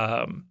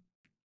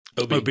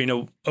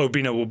Nwobodo.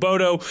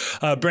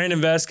 Brandon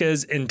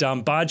Vasquez and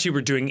Dom Bocci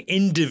were doing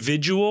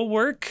individual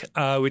work,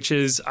 which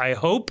is, I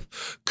hope,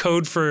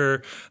 code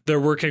for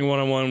they're working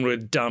one-on-one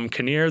with Dom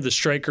Kinnear, the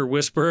striker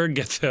whisperer,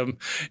 get them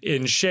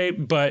in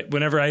shape. But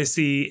whenever I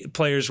see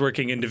players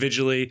working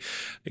individually,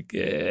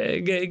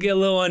 get a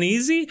little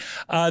uneasy.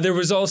 There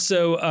was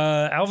also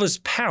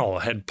Alvis Powell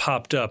had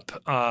popped up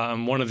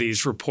on one of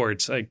these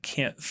reports. I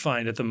can't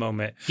find at the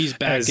moment. He's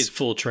back at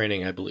full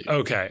training, I believe.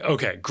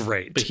 Okay,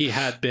 great. But he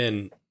had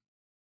been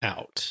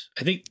out.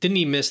 I think, didn't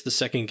he miss the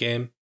second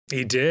game?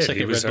 He did. Second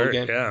he was Red Bull hurt,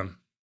 game. yeah.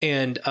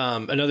 And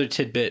another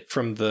tidbit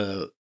from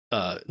the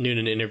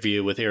Noonan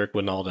interview with Eric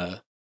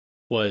Winalda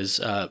was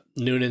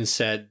Noonan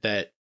said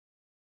that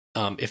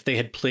if they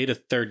had played a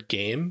third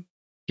game,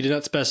 he did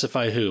not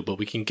specify who, but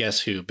we can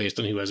guess who based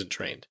on who hasn't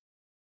trained.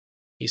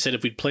 He said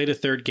if we'd played a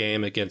third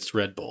game against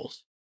Red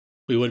Bulls,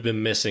 we would have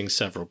been missing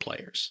several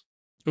players.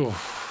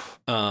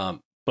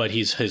 But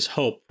his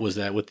hope was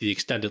that with the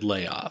extended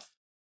layoff,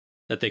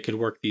 that they could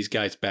work these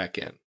guys back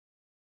in.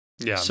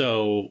 Yeah.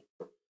 So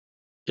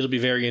it'll be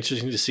very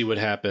interesting to see what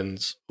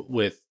happens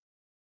with,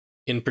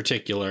 in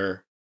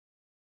particular,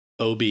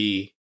 OB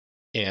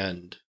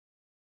and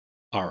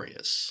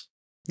Arias.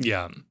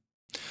 Yeah.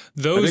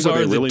 Those are what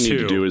they really need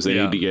to do is they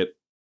need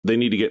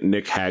to get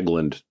Nick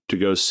Hagland to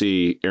go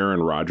see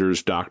Aaron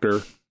Rodgers'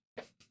 doctor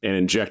and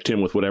inject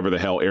him with whatever the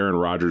hell Aaron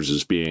Rodgers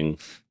is being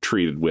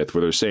treated with,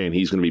 where they're saying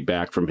he's going to be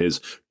back from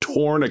his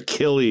torn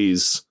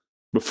Achilles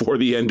before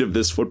the end of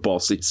this football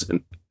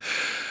season.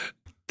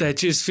 That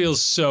just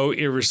feels so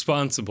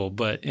irresponsible,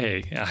 but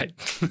hey,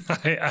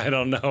 I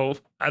don't know.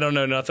 I don't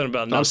know nothing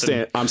about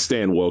nothing. I'm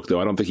staying woke,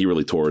 though. I don't think he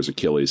really tore his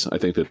Achilles. I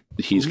think that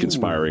he's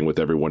conspiring with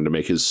everyone to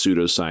make his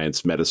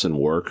pseudoscience medicine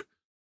work,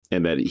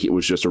 and that it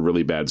was just a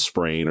really bad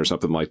sprain or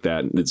something like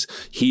that. And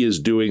he is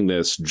doing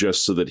this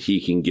just so that he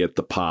can get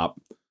the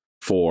pop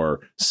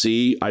for,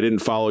 see, I didn't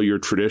follow your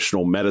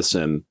traditional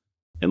medicine,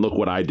 and look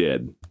what I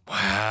did.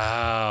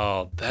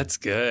 Wow, that's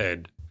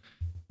good.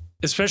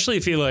 Especially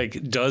if he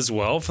does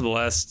well for the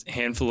last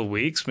handful of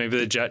weeks. Maybe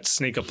the Jets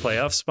sneak a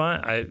playoff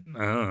spot. I don't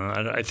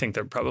know. I think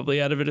they're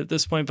probably out of it at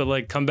this point.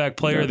 But comeback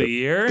player of the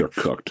year, they're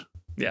cooked.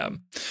 Yeah.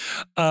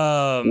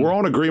 We're all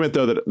in agreement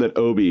though that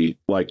Obi,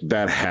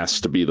 that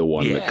has to be the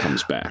one that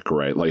comes back,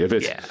 right?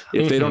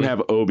 If they don't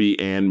have Obi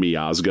and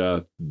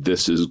Miazga,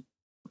 this is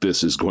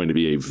going to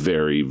be a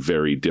very,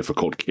 very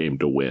difficult game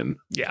to win.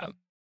 Yeah.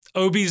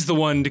 Obi's the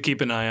one to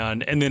keep an eye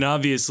on. And then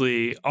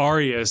obviously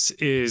Arias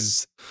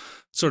is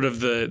sort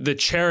of the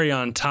cherry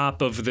on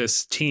top of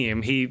this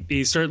team.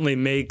 He certainly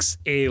makes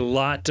a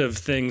lot of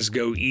things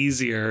go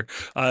easier.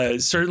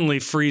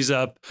 Certainly frees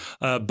up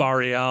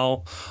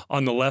Barreal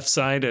on the left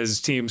side, as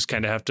teams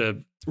kind of have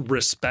to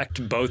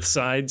respect both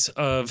sides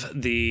of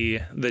the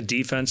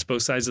defense,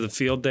 both sides of the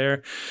field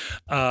there.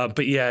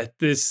 But yeah,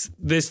 this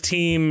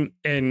team,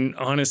 and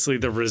honestly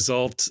the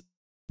result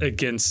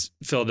against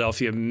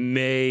Philadelphia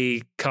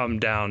may come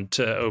down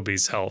to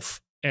Obi's health,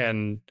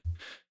 and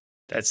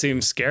that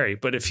seems scary.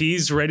 But if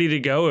he's ready to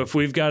go, if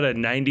we've got a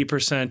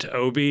 90%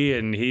 Obi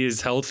and he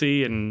is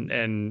healthy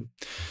and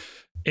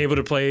able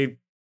to play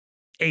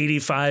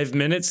 85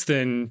 minutes,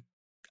 then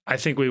I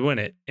think we win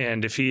it.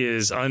 And if he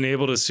is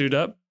unable to suit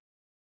up,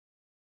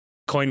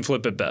 coin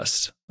flip at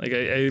best.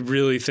 I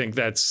really think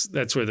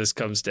that's where this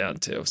comes down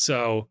to.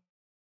 So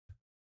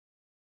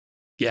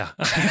yeah,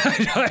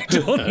 I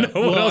don't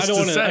know what else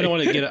to say. I don't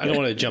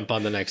want to jump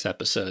on the next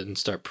episode and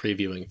start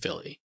previewing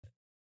Philly,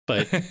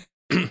 but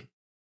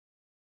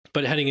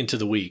but heading into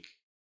the week,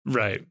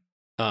 right?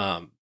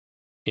 Nothing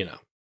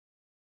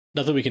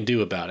we can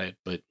do about it.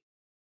 But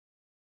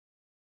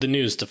the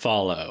news to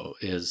follow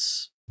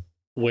is,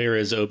 where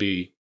is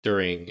Obi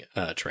during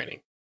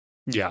training?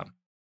 Yeah,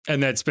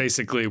 and that's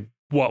basically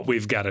what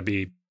we've got to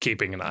be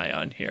keeping an eye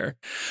on here.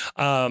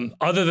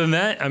 Other than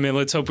that, I mean,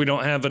 let's hope we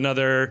don't have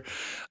another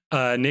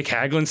Nick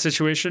Hagland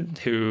situation,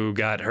 who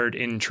got hurt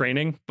in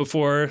training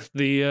before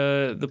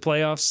the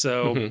playoffs.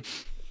 So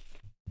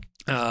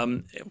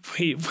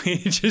We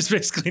just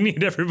basically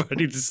need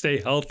everybody to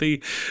stay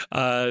healthy,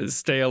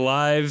 stay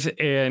alive,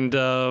 and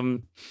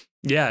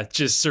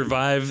just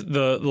survive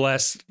the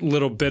last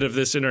little bit of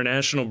this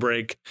international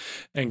break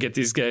and get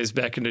these guys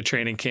back into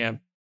training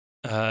camp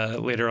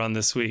later on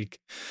this week.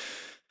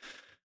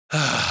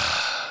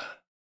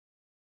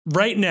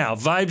 Right now,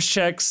 vibes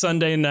check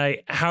Sunday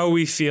night. How are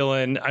we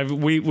feeling?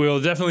 We'll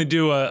definitely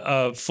do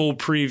a full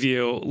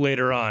preview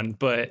later on,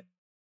 but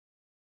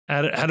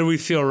how do we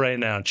feel right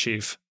now,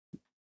 Chief?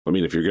 I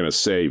mean, if you're going to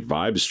say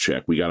vibes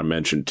check, we got to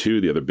mention,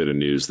 too, the other bit of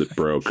news that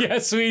broke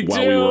yes, we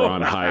while we were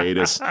on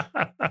hiatus.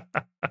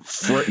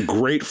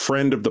 Great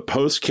friend of the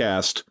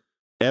postcast,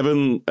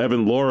 Evan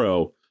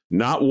Loro,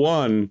 not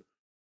one,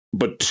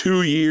 but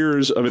 2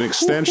 years of an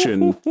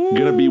extension,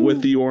 going to be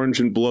with the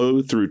Orange and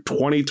Blue through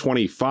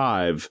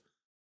 2025.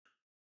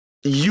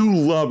 You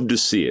love to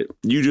see it.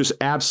 You just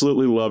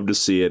absolutely love to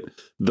see it.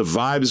 The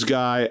vibes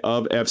guy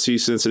of FC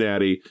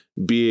Cincinnati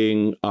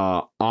being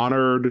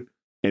honored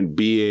and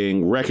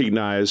being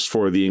recognized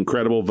for the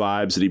incredible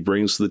vibes that he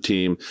brings to the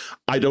team.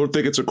 I don't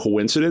think it's a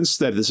coincidence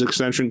that this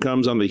extension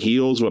comes on the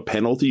heels of a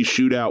penalty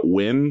shootout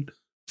win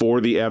for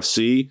the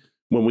FC,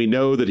 when we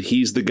know that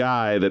he's the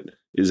guy that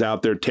is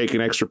out there taking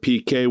extra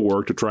PK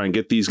work to try and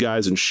get these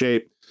guys in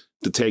shape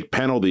to take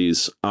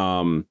penalties.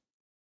 I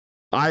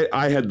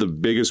had the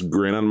biggest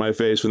grin on my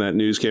face when that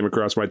news came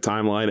across my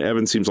timeline.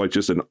 Evan seems like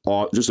just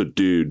a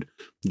dude,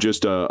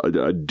 just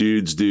a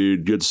dude's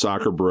dude, good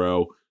soccer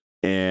bro,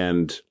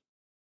 and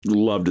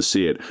love to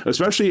see it,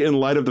 especially in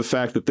light of the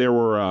fact that there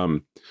were,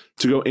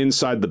 to go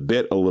inside the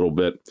bit a little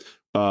bit,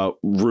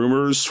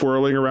 rumors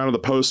swirling around in the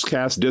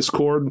postcast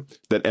Discord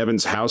that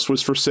Evan's house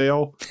was for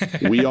sale.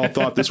 We all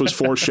thought this was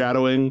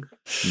foreshadowing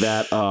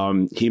that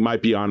he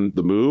might be on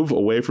the move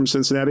away from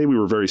Cincinnati. We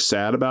were very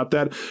sad about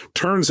that.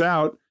 Turns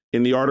out,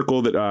 in the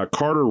article that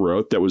Carter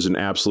wrote, that was an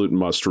absolute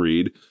must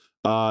read,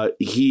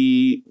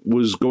 he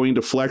was going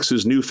to flex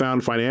his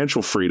newfound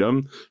financial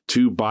freedom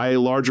to buy a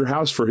larger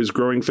house for his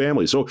growing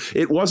family. So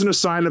it wasn't a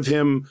sign of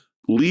him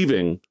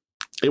leaving.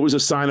 It was a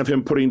sign of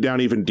him putting down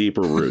even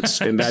deeper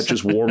roots, and that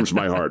just warms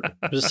my heart.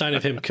 It was a sign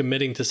of him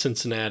committing to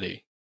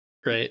Cincinnati,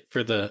 right?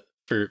 For the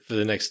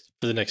next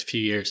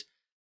few years.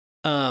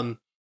 So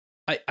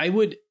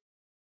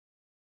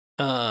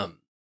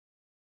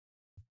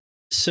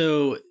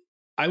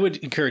I would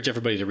encourage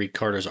everybody to read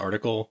Carter's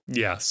article.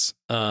 Yes.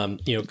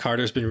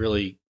 Carter's been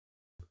really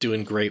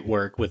doing great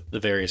work with the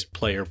various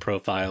player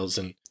profiles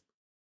and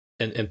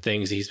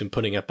things he's been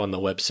putting up on the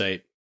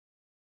website.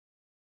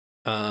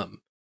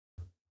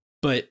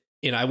 But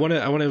I want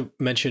to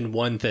mention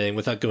one thing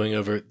without going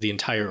over the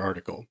entire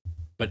article.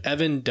 But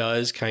Evan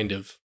does kind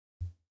of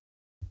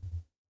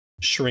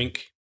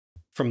shrink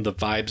from the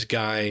vibes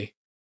guy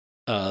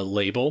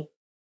label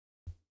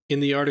in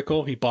the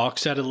article. He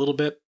balks at it a little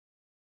bit.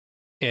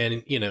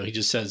 And, he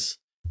just says,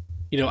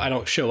 I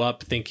don't show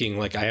up thinking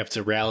like I have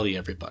to rally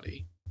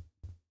everybody.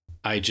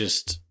 I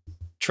just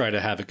try to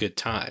have a good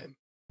time.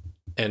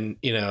 And,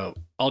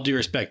 all due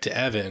respect to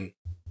Evan,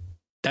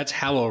 that's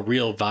how a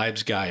real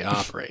vibes guy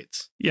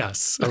operates.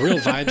 Yes. A real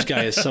vibes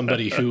guy is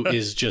somebody who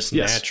is just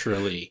yes.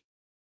 naturally,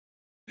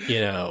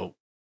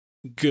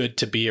 good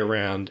to be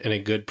around and a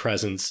good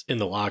presence in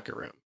the locker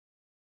room.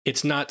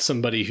 It's not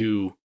somebody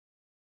who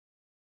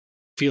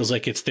feels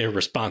like it's their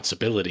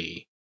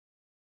responsibility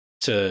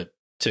to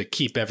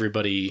keep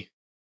everybody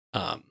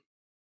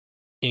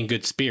in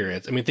good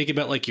spirits. I mean, think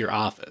about like your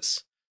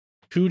office.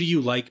 Who do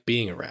you like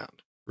being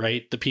around,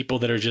 right? The people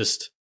that are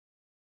just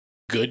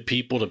good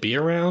people to be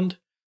around,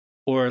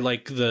 or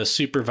like the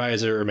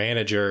supervisor or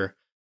manager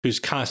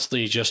who's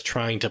constantly just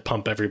trying to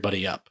pump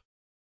everybody up,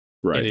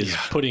 right? And is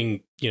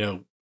putting,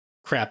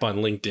 crap on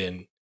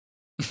LinkedIn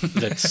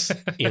that's,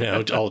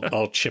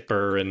 all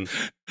chipper and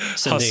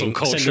hustle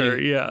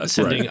culture.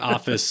 Sending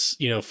office,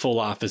 full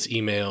office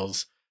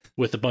emails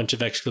with a bunch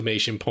of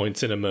exclamation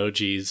points and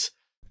emojis,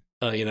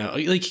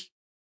 like.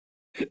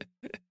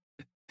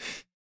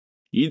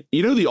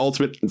 The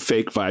ultimate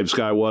fake vibes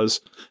guy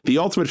was? The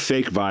ultimate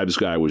fake vibes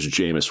guy was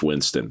Jameis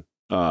Winston,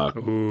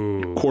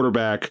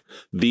 quarterback,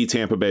 the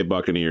Tampa Bay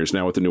Buccaneers,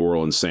 now with the New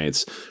Orleans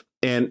Saints.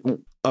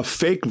 And a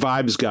fake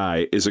vibes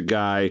guy is a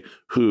guy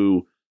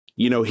who,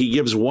 he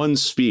gives one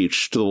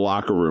speech to the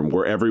locker room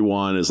where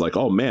everyone is like,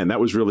 oh, man,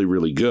 that was really,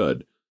 really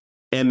good.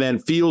 And then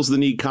feels the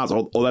need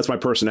constantly. Oh, that's my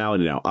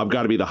personality now. I've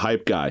got to be the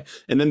hype guy.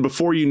 And then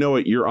before you know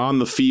it, you're on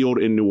the field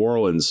in New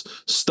Orleans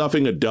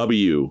stuffing a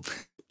W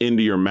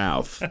into your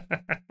mouth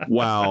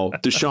while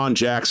Deshaun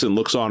Jackson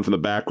looks on from the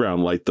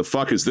background like, the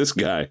fuck is this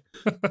guy?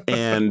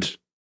 And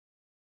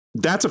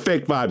that's a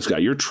fake vibes guy.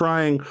 You're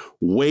trying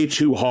way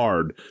too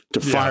hard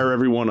to fire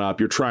everyone up.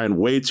 You're trying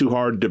way too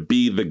hard to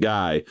be the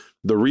guy.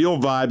 The real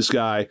vibes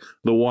guy,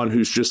 the one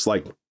who's just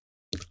like,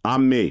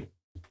 I'm me.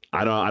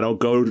 I don't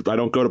go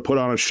to put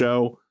on a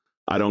show.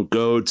 I don't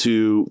go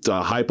to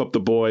hype up the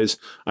boys.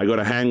 I go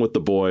to hang with the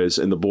boys,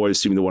 and the boys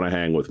seem to want to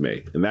hang with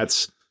me. And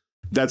that's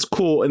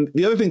cool. And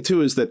the other thing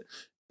too is that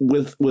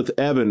with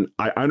Evan,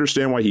 I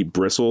understand why he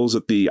bristles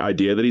at the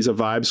idea that he's a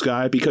vibes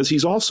guy, because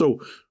he's also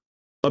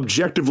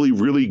objectively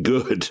really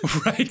good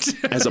right.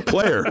 as a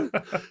player.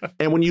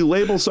 And when you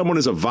label someone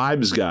as a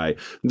vibes guy,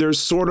 there's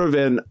sort of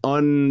an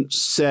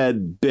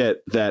unsaid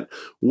bit that,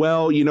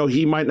 well, you know,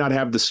 he might not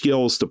have the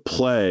skills to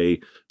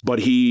play, but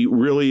he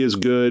really is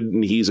good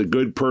and he's a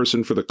good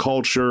person for the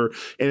culture.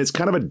 And it's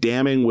kind of a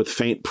damning with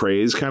faint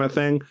praise kind of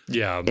thing.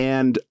 Yeah.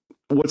 And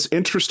what's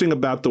interesting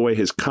about the way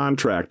his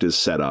contract is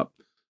set up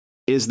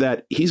is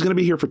that he's going to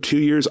be here for 2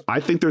 years. I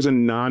think there's a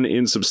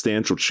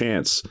non-insubstantial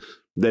chance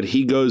that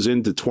he goes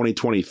into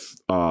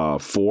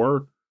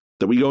 2024,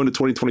 that we go into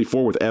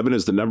 2024 with Evan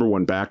as the number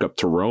one backup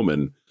to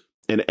Roman,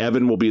 and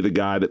Evan will be the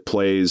guy that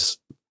plays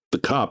the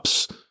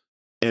cups.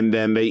 And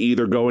then they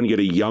either go and get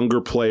a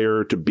younger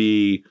player to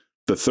be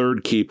the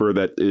third keeper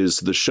that is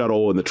the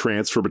shuttle and the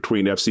transfer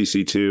between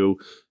FCC2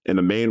 and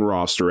the main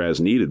roster as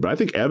needed. But I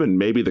think Evan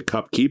may be the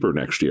cup keeper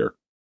next year.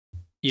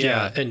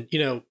 Yeah. And, you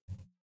know,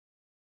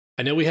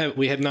 I know we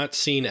have not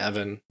seen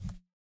Evan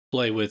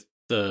play with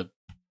the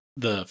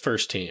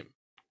first team,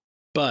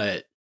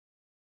 but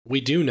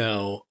we do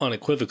know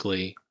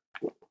unequivocally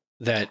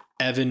that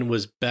Evan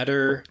was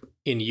better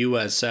in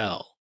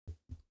USL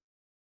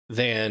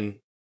than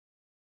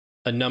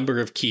a number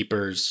of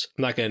keepers,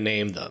 I'm not going to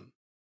name them,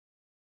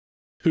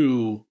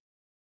 who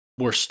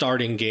were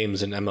starting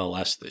games in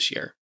MLS this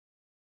year.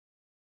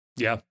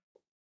 Yeah.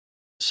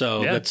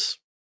 So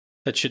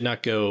that should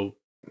not go.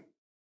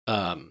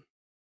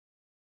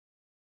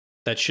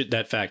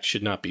 That fact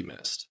should not be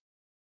missed.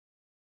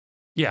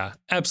 Yeah,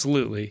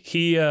 absolutely.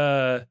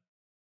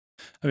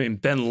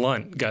 Ben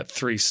Lunt got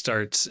 3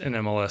 starts in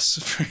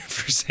MLS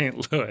for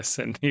St. Louis,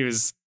 and he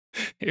was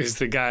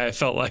the guy I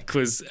felt like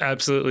was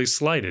absolutely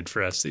slighted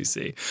for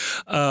FCC.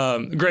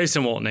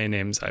 Grayson won't name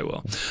names, I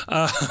will.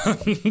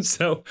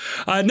 No,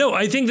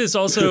 I think this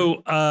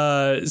also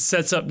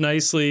sets up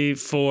nicely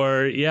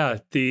for,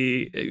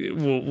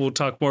 we'll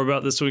talk more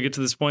about this when we get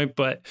to this point,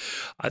 but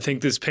I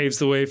think this paves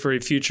the way for a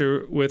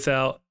future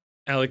without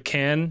Alec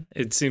Can.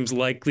 It seems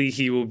likely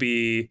he will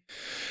be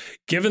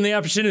given the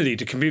opportunity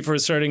to compete for a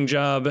starting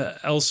job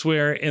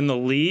elsewhere in the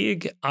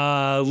league.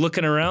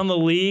 Looking around the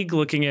league,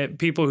 looking at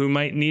people who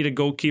might need a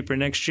goalkeeper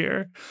next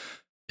year.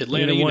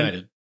 Atlanta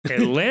United.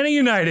 Atlanta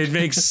United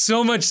makes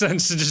so much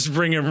sense to just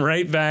bring him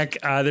right back.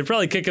 They're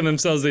probably kicking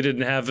themselves they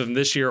didn't have him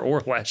this year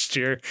or last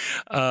year.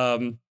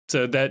 So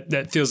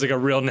that feels like a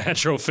real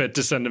natural fit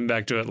to send him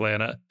back to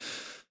Atlanta.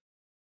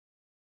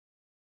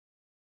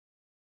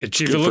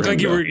 Chief, it looked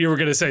like you were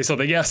going to say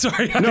something. Yeah,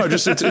 sorry. No,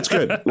 just it's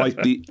good. Like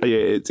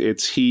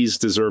he's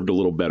deserved a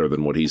little better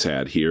than what he's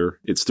had here.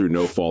 It's through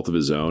no fault of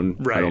his own.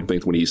 Right. I don't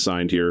think when he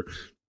signed here,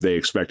 they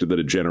expected that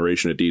a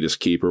generation Adidas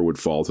keeper would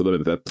fall to them,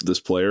 and that this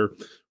player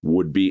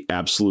would be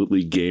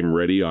absolutely game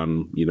ready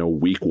on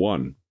week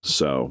 1.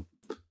 So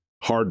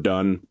hard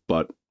done,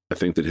 but I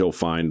think that he'll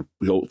find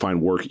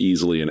work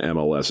easily in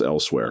MLS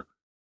elsewhere.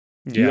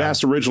 Yeah. You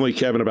asked originally,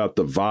 Kevin, about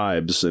the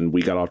vibes, and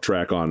we got off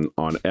track on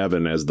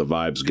Evan as the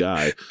vibes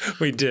guy.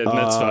 We did.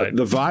 That's fine.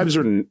 The vibes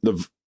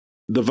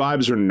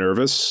are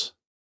nervous.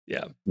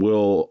 Yeah.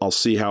 I'll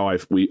see how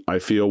I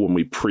feel when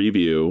we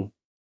preview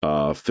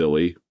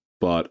Philly,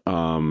 but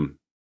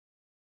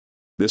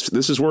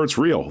this is where it's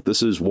real.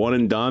 This is one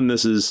and done.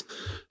 This is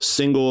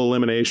single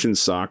elimination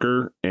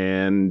soccer,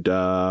 and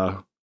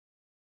I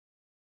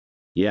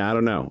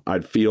don't know.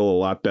 I'd feel a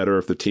lot better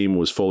if the team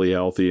was fully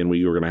healthy and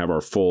we were going to have our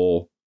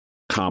full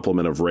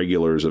complement of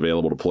regulars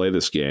available to play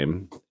this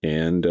game,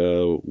 and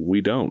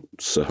we don't.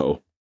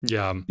 So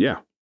yeah.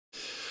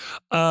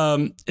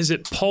 Is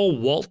it Paul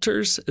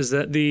Walters? Is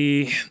that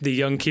the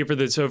young keeper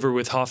that's over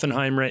with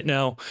Hoffenheim right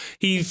now?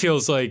 He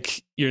feels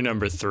like your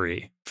number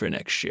 3 for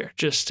next year,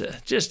 just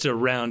to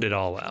round it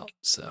all out.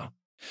 So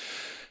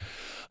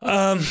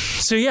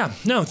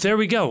there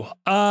we go.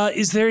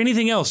 Is there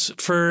anything else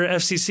for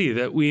FCC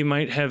that we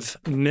might have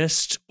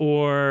missed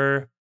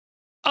or?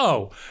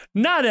 Oh,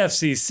 not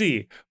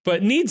FCC,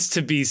 but needs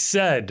to be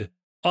said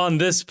on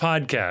this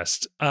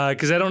podcast,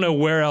 because I don't know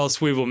where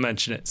else we will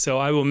mention it. So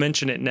I will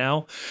mention it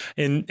now,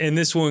 and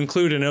this will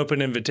include an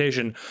open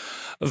invitation.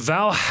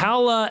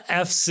 Valhalla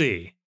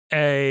FC,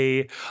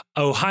 a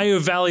Ohio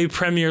Valley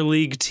Premier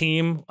League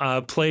team,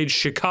 played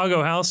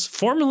Chicago House,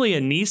 formerly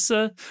a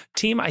NISA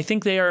team. I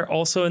think they are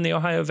also in the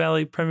Ohio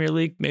Valley Premier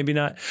League, maybe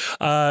not.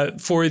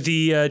 For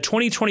the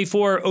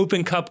 2024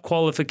 Open Cup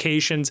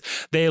qualifications,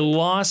 they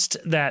lost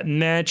that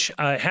match.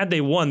 Had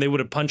they won, they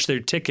would have punched their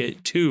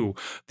ticket to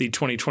the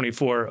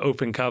 2024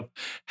 Open Cup.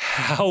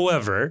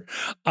 However,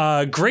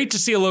 great to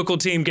see a local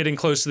team getting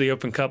close to the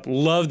Open Cup.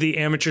 Love the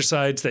amateur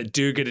sides that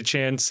do get a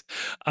chance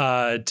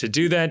to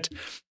do that.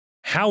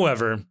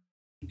 However,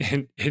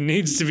 it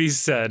needs to be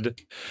said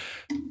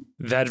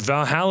that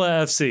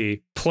Valhalla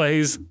FC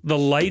plays the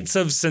Lights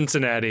of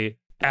Cincinnati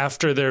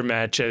after their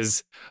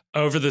matches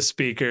over the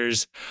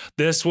speakers.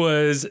 This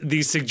was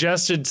the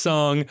suggested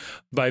song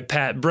by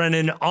Pat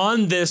Brennan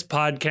on this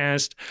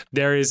podcast.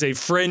 There is a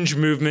fringe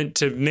movement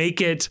to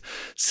make it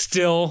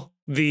still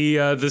the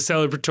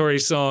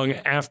celebratory song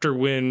after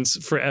wins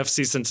for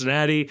FC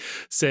Cincinnati,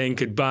 saying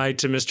goodbye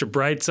to Mr.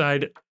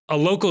 Brightside. A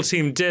local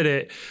team did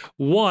it.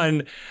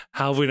 One,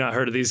 how have we not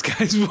heard of these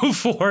guys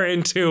before?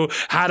 And two,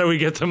 how do we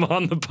get them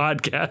on the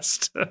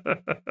podcast?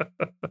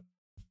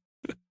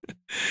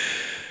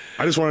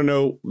 I just want to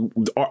know,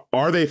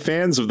 are they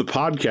fans of the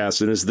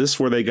podcast? And is this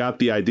where they got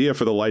the idea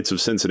for the Lights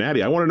of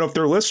Cincinnati? I want to know if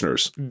they're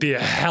listeners. Be a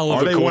hell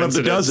of a coincidence. Are they one of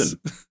the dozen?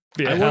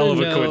 Be a hell of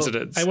a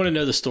coincidence. I want to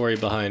know the story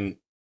behind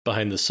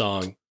the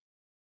song.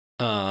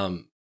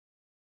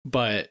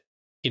 But,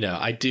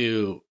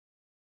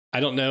 I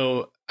don't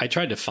know. I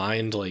tried to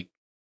find like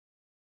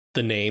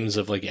the names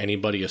of like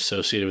anybody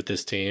associated with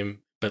this team,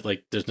 but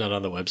like there's none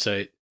on the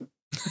website.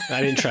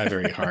 I didn't try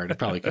very hard. I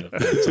probably could have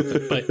done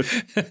something. But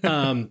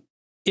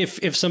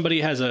if somebody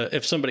has a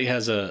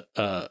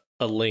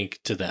link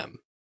to them,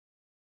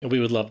 we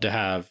would love to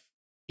have,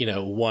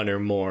 one or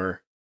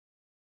more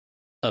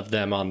of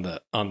them on the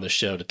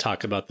show to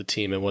talk about the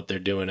team and what they're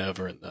doing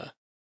over in the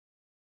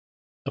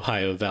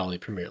Ohio Valley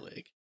Premier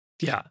League.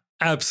 Yeah.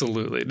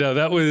 Absolutely. No,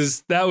 that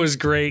was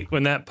great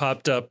when that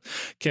popped up,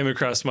 came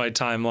across my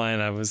timeline.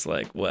 I was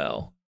like,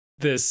 well,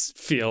 this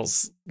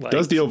feels like...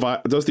 Does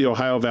the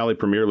Ohio Valley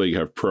Premier League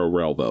have pro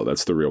rel, though?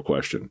 That's the real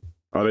question.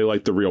 Are they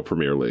like the real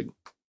Premier League?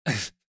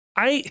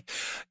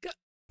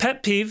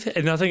 Pet peeve,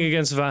 and nothing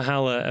against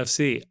Valhalla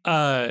FC.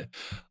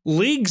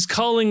 Leagues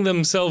calling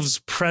themselves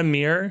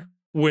Premier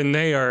when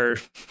they are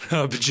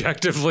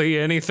objectively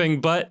anything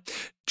but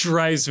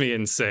drives me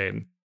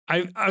insane.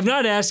 I'm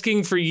not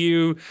asking for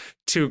you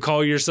to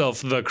call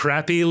yourself the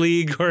crappy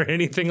league or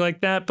anything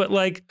like that, but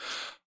like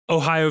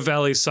Ohio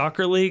Valley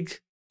Soccer League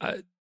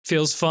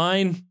feels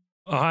fine.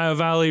 Ohio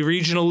Valley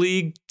Regional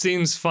League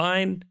seems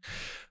fine.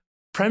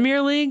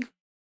 Premier League?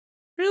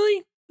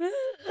 Really?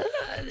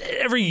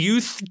 Every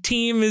youth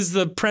team is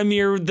the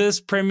Premier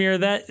this, Premier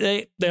that.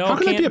 They all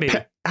can't be.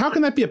 How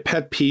can that be a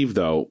pet peeve,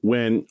 though,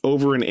 when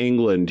over in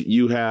England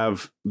you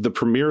have the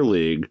Premier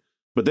League,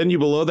 but then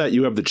below that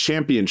you have the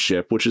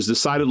Championship, which is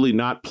decidedly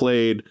not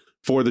played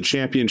for the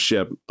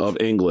Championship of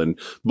England.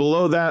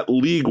 Below that,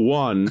 League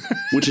One,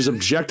 which is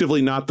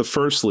objectively not the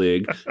first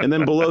league. And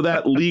then below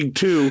that, League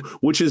Two,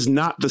 which is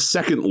not the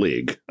second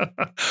league.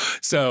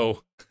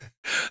 So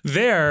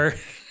there,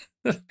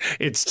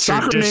 it's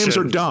soccer tradition. Names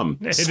are dumb.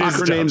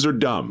 Soccer names are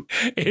dumb.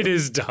 It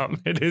is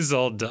dumb. It is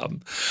all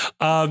dumb.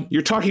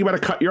 You're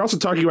also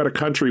talking about a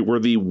country where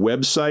the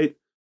website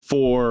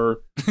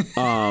for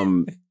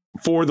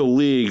the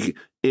league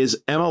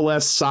is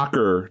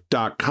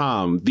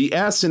MLSsoccer.com. The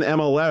S in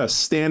MLS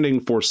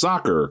standing for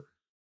soccer.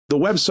 The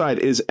website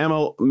is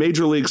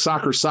Major League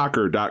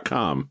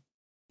Soccer.com.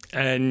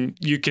 And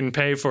you can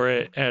pay for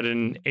it at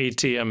an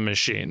ATM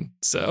machine.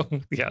 So,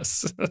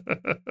 yes.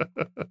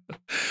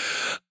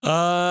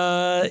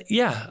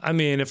 Yeah, I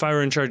mean, if I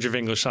were in charge of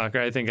English soccer,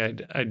 I think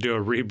I'd do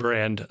a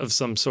rebrand of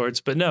some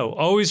sorts. But no,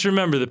 always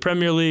remember the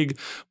Premier League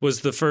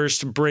was the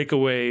first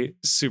breakaway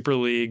Super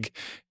League.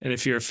 And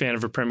if you're a fan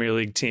of a Premier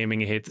League team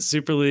and you hate the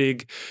Super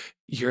League,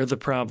 you're the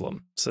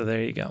problem. So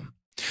there you go.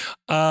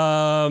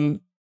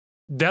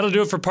 That'll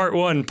do it for part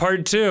one.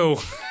 Part two.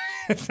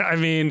 I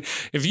mean,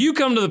 if you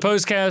come to the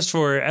postcast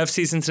for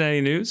FC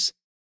Cincinnati news,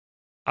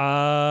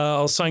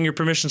 I'll sign your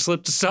permission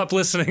slip to stop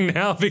listening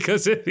now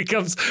because it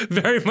becomes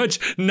very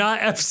much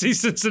not FC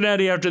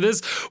Cincinnati after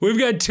this. We've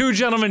got two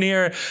gentlemen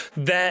here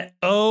that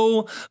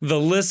owe the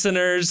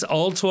listeners,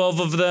 all 12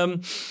 of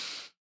them,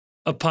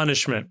 a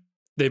punishment.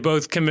 They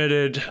both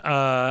committed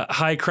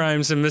high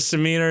crimes and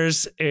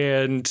misdemeanors,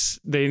 and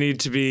they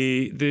need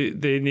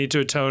to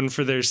atone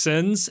for their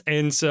sins.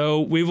 And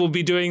so we will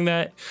be doing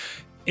that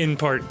in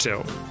part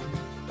two.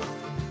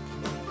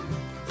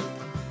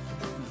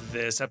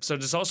 This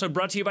episode is also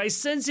brought to you by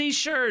Cincy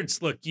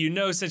Shirts. Look, you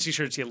know Cincy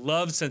Shirts. You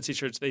love Cincy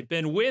Shirts. They've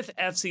been with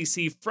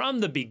FCC from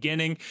the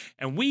beginning,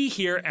 and we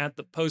here at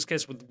the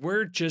Postcast,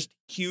 we're just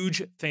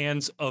huge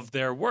fans of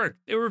their work.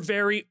 They were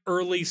very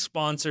early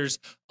sponsors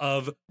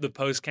of the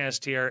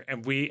Postcast here,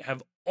 and we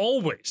have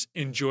always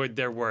enjoyed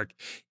their work.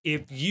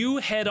 If you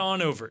head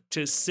on over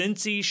to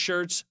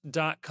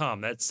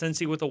cincyshirts.com, that's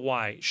Cincy with a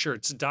Y,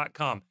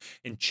 shirts.com,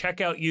 and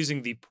check out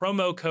using the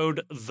promo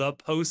code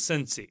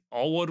ThePostCincy,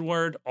 all one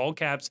word, all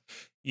caps,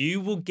 you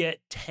will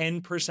get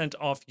 10%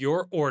 off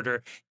your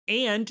order,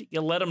 and you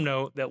let them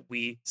know that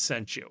we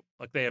sent you.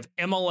 Like, they have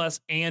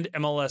MLS and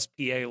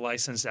MLSPA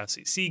licensed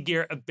FCC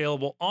gear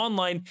available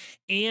online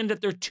and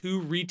at their 2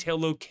 retail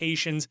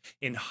locations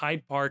in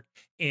Hyde Park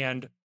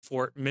and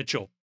Fort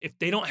Mitchell. If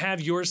they don't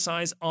have your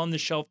size on the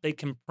shelf, they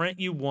can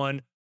print you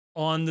one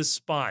on the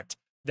spot.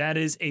 That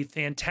is a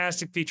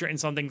fantastic feature and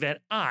something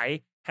that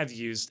I have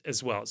used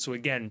as well. So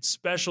again,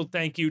 special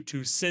thank you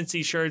to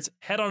Cincy Shirts.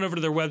 Head on over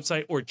to their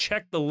website or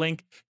check the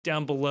link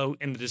down below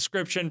in the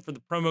description for the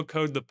promo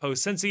code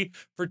ThePostCincy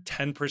for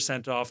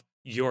 10% off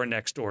your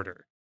next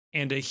order.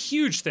 And a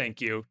huge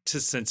thank you to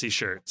Cincy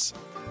Shirts.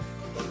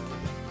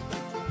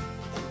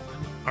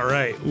 All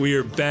right, we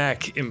are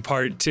back in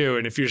part two.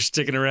 And if you're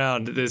sticking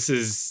around, this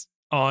is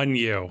on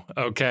you.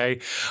 Okay.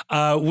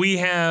 We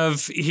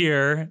have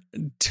here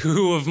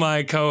two of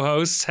my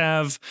co-hosts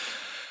have,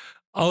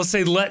 I'll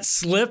say, let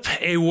slip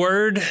a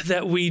word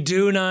that we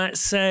do not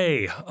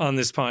say on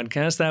this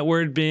podcast. That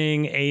word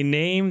being a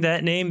name,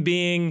 that name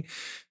being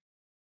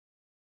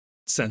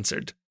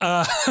censored.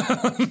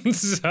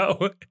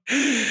 So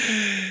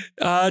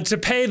to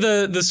pay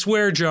the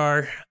swear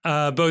jar,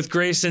 both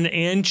Grayson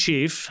and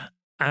Chief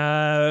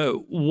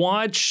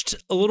watched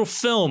a little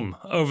film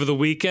over the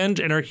weekend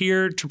and are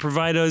here to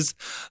provide us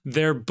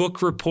their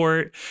book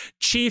report.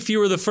 Chief, you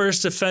were the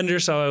first offender,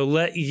 so I'll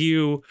let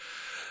you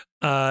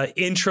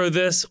intro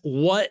this.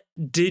 What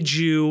did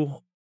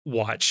you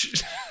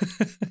watch?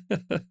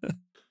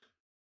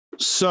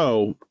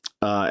 So,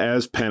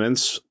 as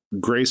penance,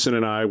 Grayson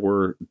and I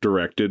were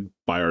directed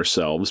by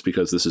ourselves,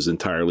 because this is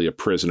entirely a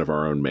prison of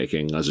our own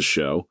making as a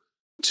show,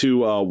 to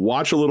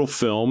watch a little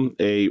film,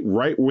 a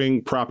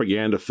right-wing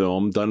propaganda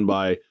film done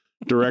by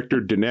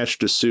director Dinesh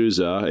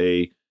D'Souza,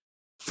 a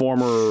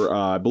former,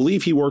 I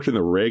believe he worked in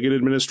the Reagan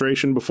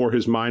administration before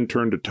his mind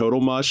turned to total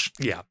mush.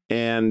 Yeah.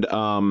 And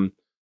the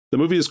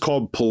movie is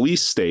called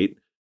Police State.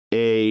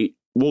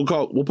 We'll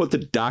put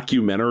the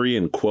documentary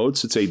in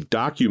quotes. It's a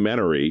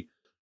documentary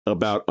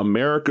about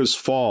America's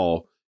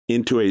fall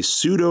into a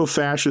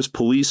pseudo-fascist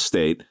police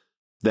state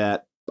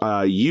that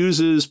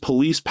uses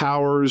police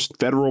powers,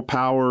 federal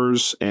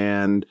powers,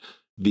 and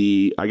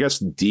the, I guess,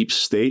 deep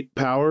state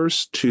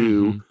powers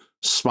to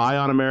spy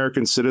on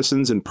American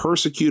citizens and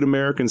persecute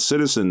American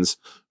citizens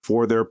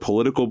for their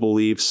political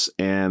beliefs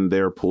and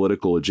their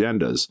political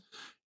agendas.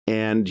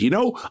 And,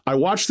 I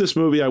watched this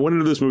movie. I went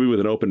into this movie with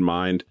an open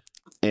mind.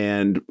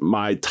 And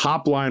my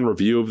top line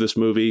review of this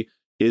movie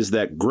is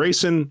that,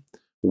 Grayson,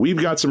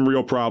 we've got some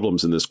real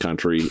problems in this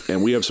country,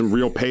 and we have some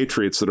real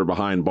patriots that are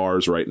behind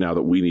bars right now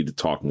that we need to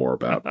talk more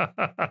about.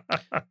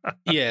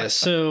 Yeah,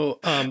 so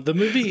the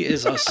movie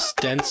is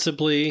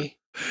ostensibly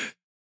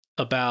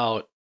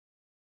about,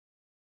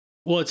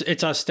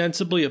 it's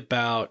ostensibly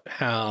about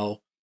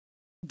how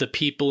the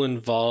people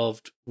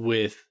involved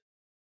with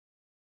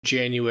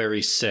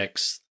January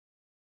 6th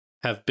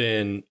have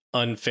been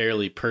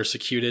unfairly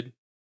persecuted.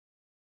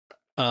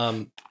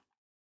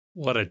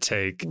 What a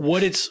take.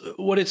 What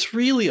it's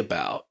really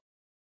about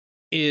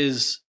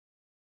is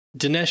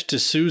Dinesh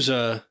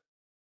D'Souza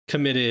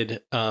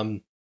committed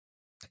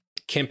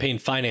campaign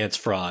finance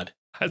fraud.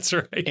 That's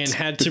right. And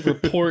had to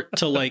report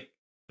to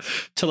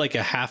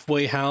a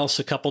halfway house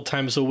a couple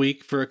times a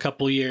week for a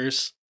couple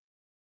years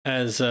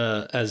as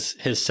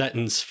his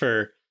sentence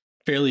for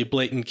fairly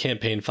blatant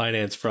campaign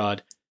finance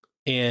fraud.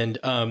 And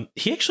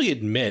he actually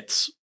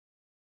admits,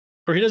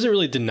 or he doesn't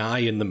really deny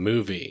in the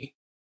movie,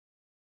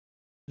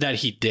 that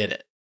he did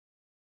it.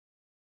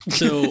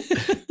 So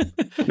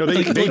no,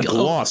 they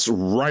gloss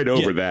right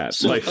over that.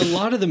 So a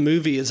lot of the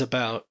movie is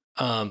about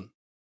the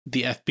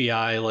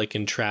FBI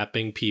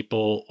entrapping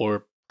people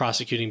or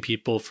prosecuting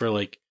people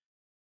for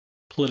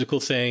political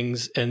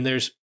things, and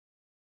there's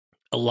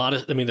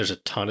a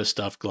ton of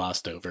stuff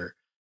glossed over,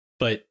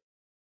 but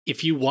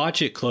if you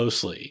watch it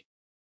closely,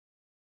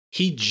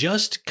 he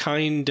just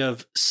kind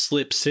of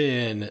slips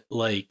in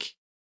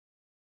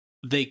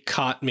they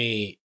caught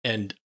me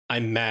and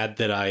I'm mad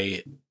that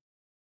I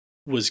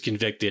was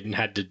convicted and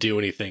had to do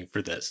anything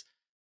for this.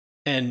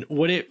 And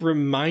what it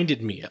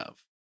reminded me of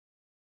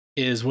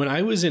is when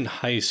I was in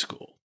high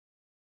school,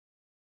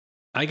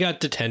 I got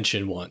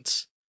detention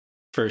once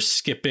for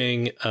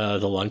skipping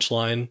the lunch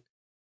line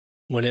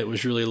when it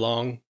was really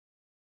long.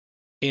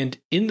 And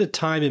in the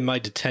time in my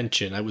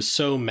detention, I was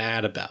so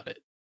mad about it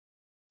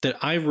that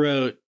I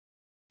wrote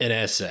an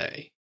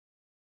essay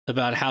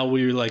about how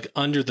we were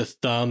under the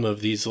thumb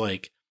of these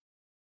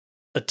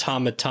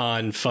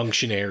automaton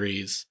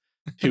functionaries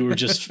who were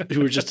just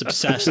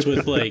obsessed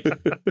with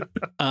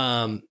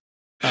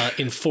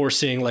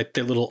enforcing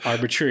their little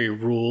arbitrary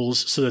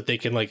rules so that they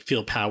can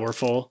feel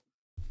powerful.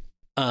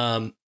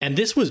 And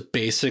this was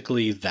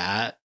basically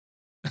that,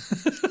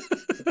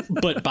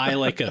 but by a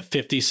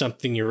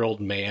 50-something-year-old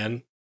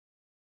man.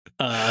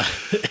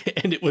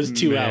 And it was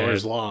 2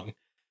 hours long.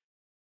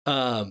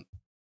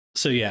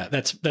 So yeah,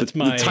 that's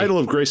my the title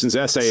of Grayson's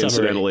essay. summary.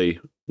 Incidentally,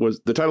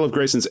 was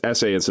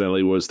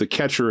The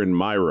Catcher in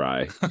My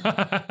Rye.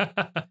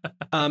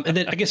 And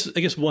then I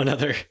guess one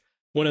other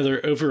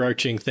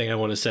overarching thing I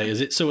want to say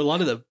is so a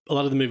lot of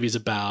the movies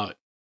about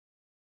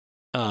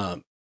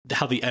how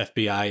the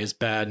FBI is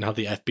bad and how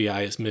the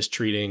FBI is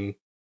mistreating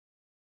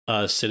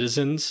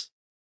citizens.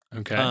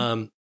 Okay.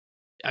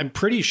 I'm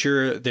pretty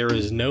sure there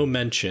is no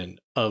mention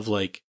of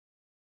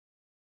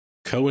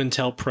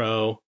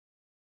COINTELPRO,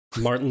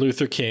 Martin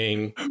Luther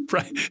King,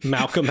 right.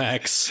 Malcolm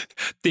X,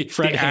 the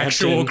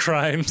actual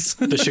crimes,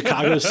 the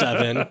Chicago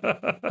 7,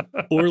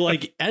 or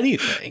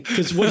anything.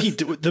 Because what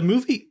the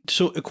movie,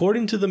 so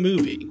according to the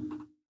movie,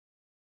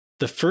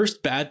 the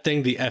first bad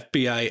thing the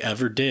FBI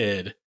ever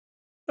did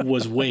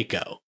was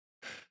Waco,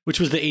 which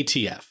was the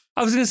ATF.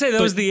 I was going to say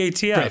that was the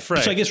ATF,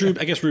 right? So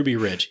I guess Ruby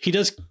Ridge. He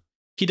does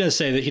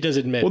say that he does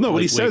admit. Well, no,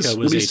 what he says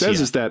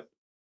is that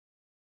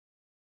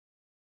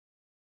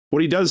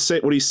What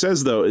he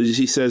says though, is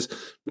he says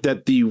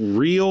that the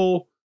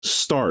real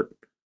start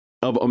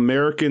of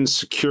American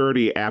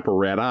security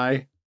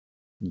apparatus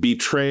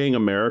betraying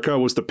America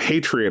was the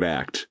Patriot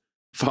Act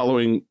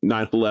following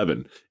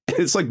 9/11. And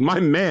it's like, my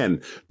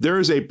man, there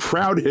is a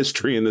proud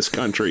history in this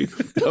country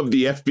of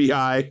the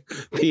FBI,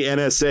 the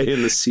NSA,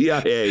 and the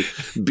CIA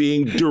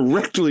being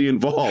directly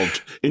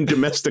involved in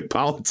domestic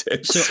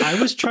politics. So I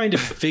was trying to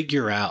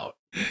figure out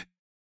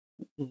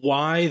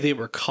why they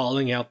were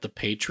calling out the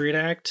Patriot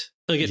Act.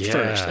 Like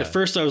at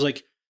first I was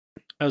like,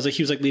 he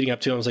was like leading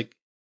up to it. I was like,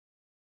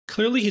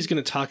 clearly he's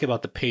going to talk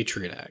about the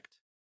Patriot Act.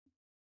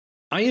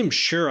 I am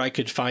sure I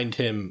could find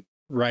him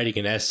writing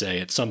an essay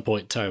at some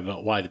point in time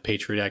about why the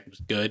Patriot Act was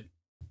good.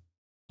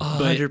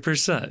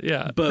 100%,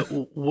 yeah. But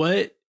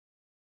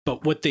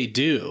what they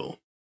do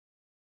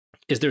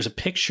is there's a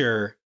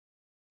picture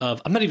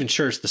of, I'm not even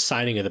sure it's the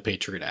signing of the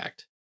Patriot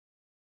Act,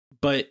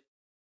 but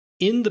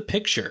in the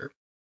picture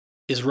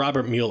is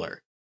Robert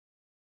Mueller.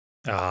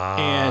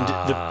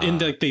 And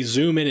they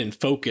zoom in and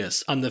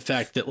focus on the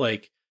fact that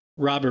like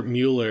Robert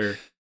Mueller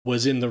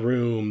was in the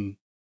room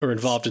or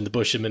involved in the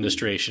Bush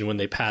administration when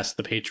they passed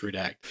the Patriot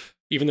Act,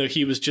 even though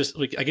he was just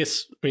like,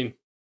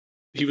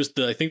 he was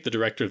the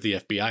director of the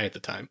FBI at the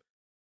time.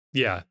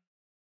 Yeah.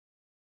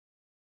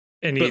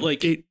 And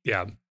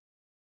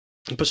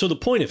but so the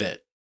point of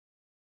it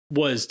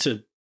was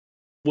to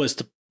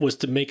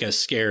make us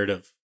scared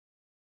of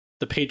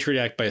the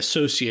Patriot Act by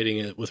associating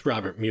it with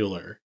Robert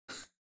Mueller,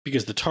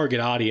 because the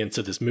target audience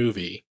of this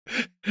movie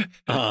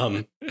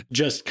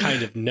just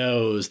kind of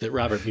knows that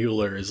Robert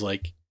Mueller is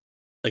like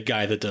a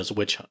guy that does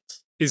witch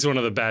hunts. He's one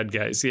of the bad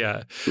guys.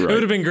 Yeah. Right. It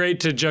would have been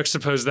great to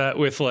juxtapose that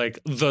with like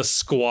the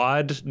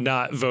Squad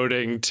not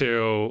voting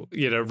to,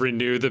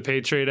 renew the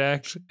Patriot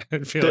Act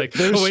and feel like,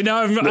 oh wait,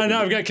 now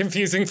I've got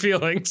confusing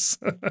feelings.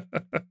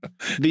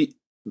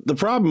 The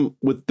problem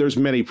there's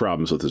many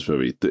problems with this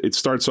movie. It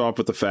starts off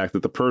with the fact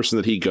that the person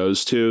that he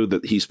goes to,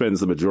 that he spends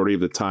the majority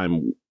of the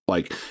time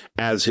like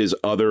as his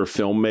other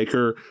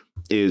filmmaker,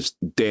 is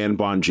Dan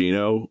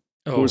Bongino,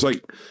 who's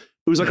like,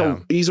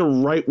 he's a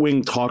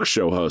right-wing talk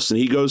show host, and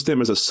he goes to him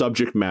as a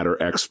subject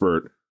matter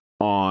expert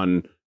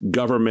on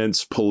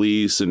governments,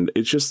 police, and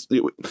it's just,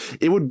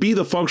 it would be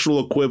the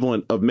functional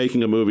equivalent of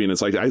making a movie. And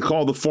it's like, I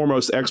call the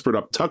foremost expert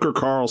up, Tucker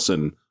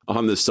Carlson,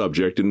 on this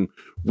subject, and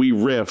we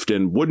riffed,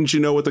 and wouldn't you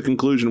know what the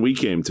conclusion we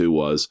came to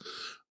was.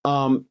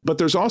 But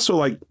there's also,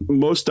 like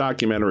most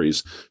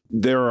documentaries,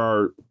 there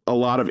are a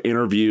lot of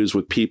interviews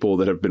with people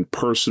that have been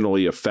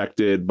personally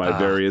affected by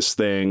various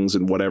things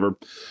and whatever.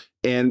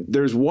 And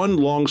there's one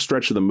long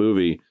stretch of the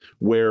movie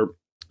where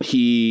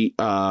he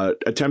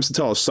attempts to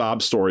tell a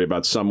sob story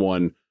about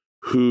someone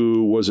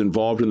who was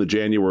involved in the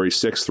January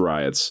 6th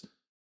riots.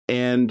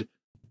 And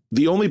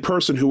the only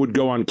person who would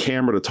go on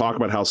camera to talk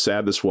about how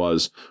sad this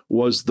was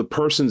the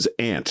person's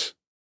aunt.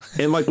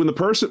 And like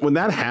when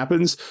that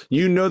happens,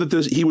 you know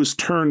that he was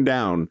turned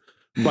down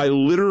by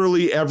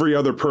literally every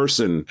other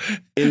person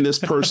in this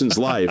person's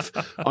life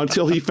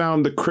until he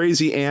found the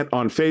crazy aunt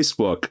on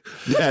Facebook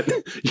that,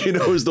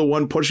 is the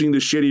one pushing the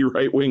shitty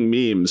right-wing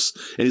memes.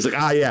 And he's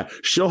like, yeah,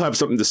 she'll have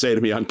something to say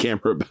to me on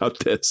camera about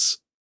this.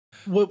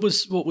 What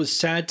was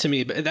sad to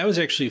me, but that was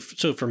actually,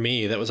 so for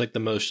me, that was like the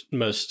most,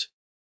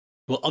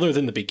 well, other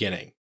than the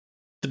beginning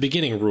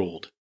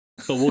ruled,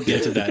 but we'll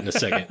get to that in a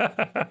second.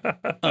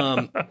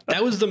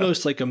 That was the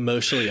most like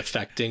emotionally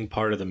affecting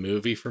part of the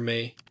movie for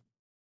me.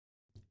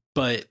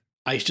 But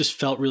I just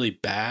felt really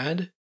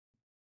bad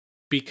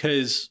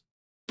because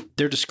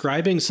they're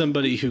describing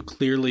somebody who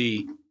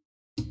clearly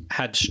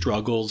had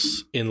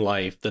struggles in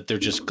life that they're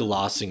just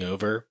glossing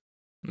over,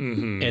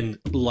 and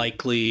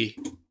likely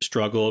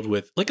struggled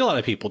with, like a lot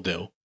of people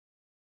do,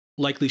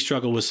 likely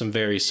struggled with some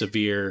very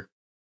severe.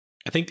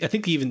 I think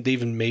they even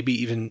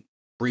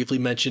briefly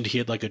mentioned he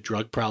had like a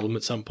drug problem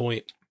at some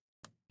point.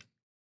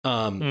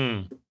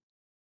 And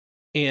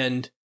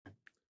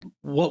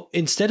what,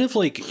 instead of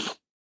like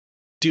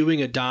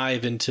doing a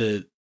dive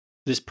into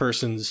this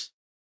person's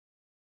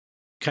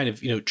kind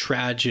of,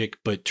 tragic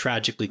but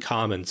tragically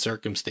common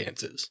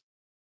circumstances,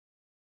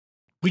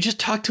 we just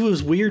talked to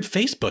his weird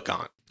Facebook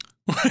aunt.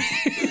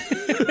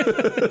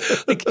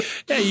 Like,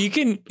 yeah,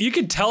 you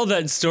can tell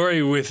that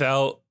story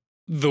without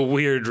the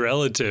weird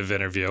relative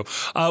interview.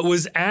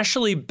 Was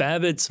Ashley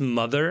Babbitt's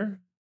mother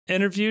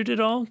interviewed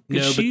at all?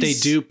 No, but they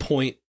do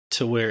point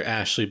to where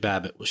Ashley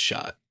Babbitt was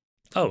shot.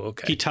 Oh,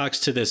 okay. He talks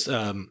to this,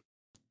 you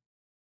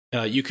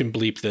can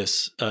bleep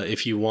this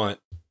if you want,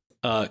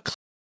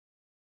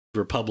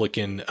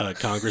 Republican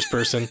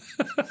congressperson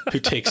who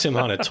takes him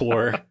on a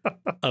tour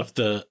of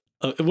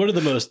one of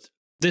the most,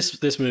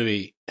 this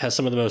movie has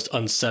some of the most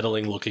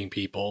unsettling looking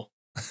people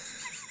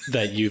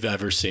that you've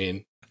ever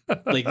seen.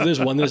 Like there's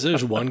one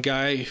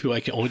guy who I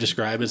can only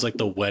describe as like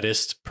the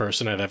wettest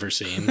person I've ever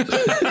seen. Who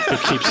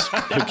keeps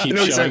I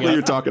know exactly what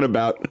you're talking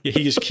about. Yeah,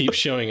 he just keeps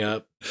showing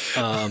up.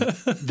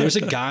 There's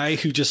a guy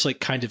who just like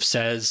kind of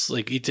says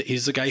like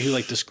he's the guy who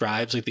like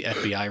describes like the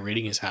FBI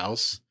raiding his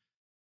house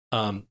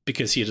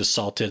because he had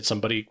assaulted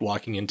somebody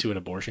walking into an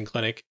abortion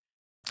clinic.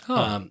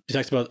 He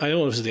talks about, I don't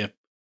know if it was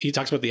he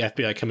talks about the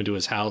FBI coming to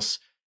his house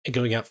and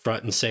going out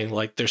front and saying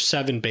like there's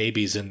 7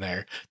 babies in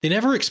there. They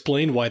never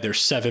explain why there's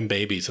 7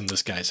 babies in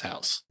this guy's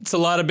house. It's a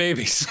lot of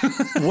babies.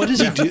 What does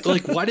he do?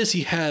 Like, why does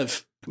he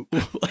have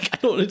like I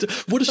don't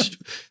what is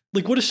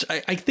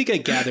I think I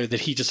gathered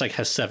that he just like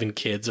has 7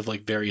 kids of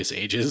like various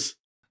ages.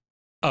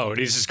 Oh, and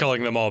he's just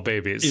calling them all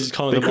babies. He's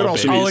calling them all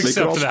babies. I'll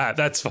accept that.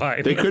 That's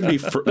fine. They could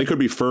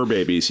be fur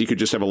babies. He could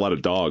just have a lot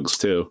of dogs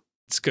too.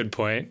 It's a good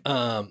point.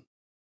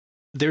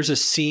 There's a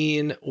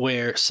scene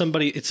where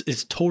somebody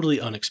it's totally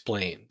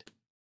unexplained,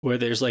 where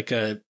there's like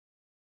a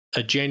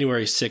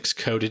January 6th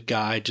coded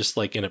guy just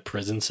like in a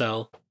prison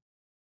cell,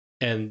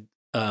 and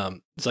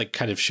it's like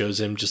kind of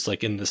shows him just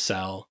like in the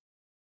cell,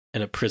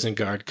 and a prison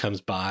guard comes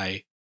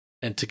by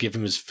and to give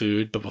him his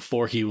food, but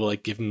before he will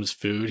like give him his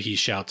food, he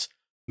shouts,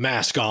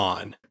 "Mask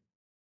on."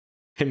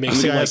 It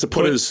makes him has to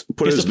put his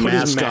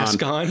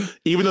mask on,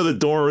 even though the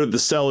door of the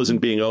cell isn't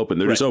being open.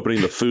 They're just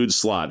opening the food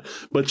slot.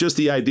 But just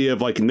the idea of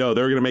like, no,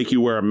 they're going to make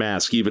you wear a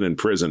mask even in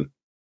prison.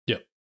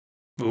 Yep.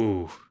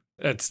 Ooh,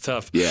 that's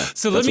tough. Yeah.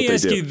 So let me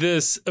ask you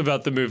this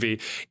about the movie: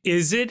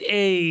 is it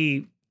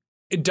a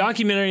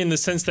documentary in the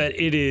sense that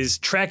it is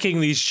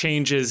tracking these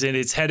changes and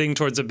it's heading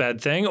towards a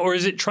bad thing, or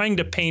is it trying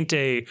to paint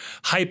a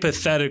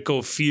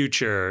hypothetical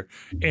future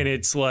and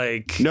it's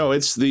like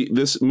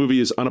this movie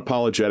is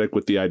unapologetic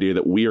with the idea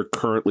that we are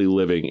currently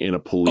living in a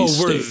police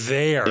state. We're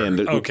there. And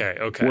okay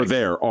we're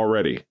there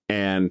already,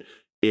 and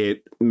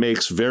it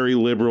makes very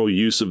liberal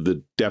use of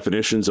the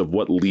definitions of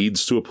what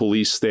leads to a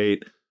police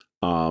state.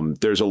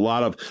 There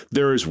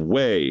is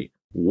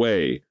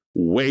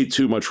way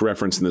too much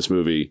reference in this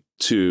movie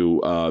to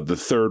the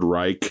Third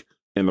Reich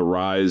and the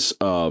rise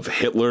of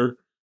Hitler,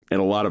 and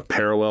a lot of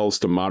parallels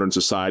to modern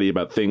society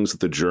about things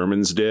that the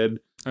Germans did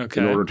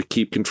in order to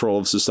keep control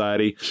of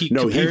society. He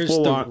compares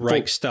the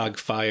Reichstag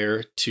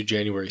fire to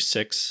January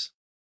 6th,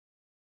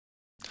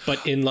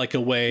 but in like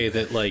a way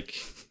that like...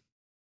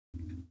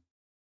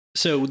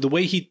 So the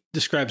way he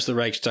describes the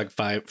Reichstag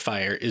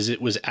fire is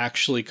it was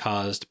actually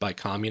caused by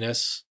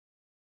communists,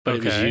 but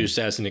it was used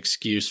as an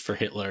excuse for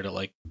Hitler to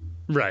like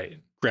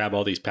grab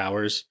all these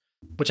powers,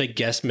 which I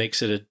guess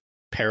makes it a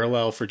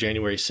parallel for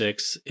January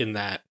 6th in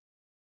that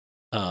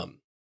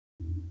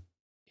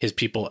his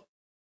people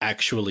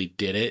actually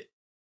did it.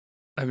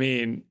 I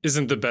mean,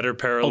 isn't the better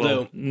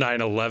parallel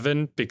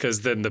 9/11,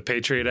 because then the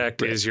Patriot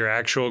Act is your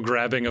actual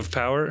grabbing of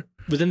power?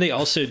 But then they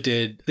also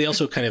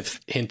kind of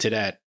hinted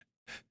at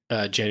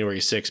January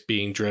 6th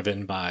being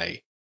driven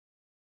by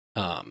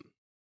a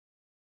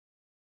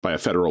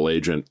federal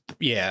agent.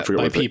 Yeah, I forget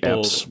by what people.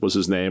 Epps was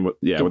his name.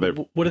 Yeah,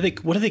 what do they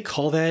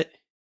call that?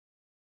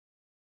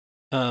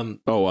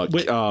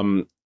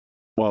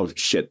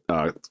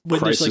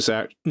 Crisis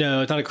act.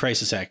 No, it's not a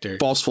crisis actor.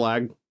 False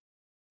flag.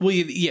 Well,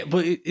 yeah,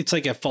 but it's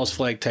like a false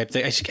flag type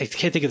thing. I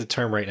can't think of the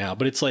term right now,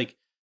 but it's like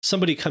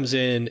somebody comes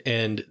in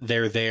and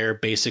they're there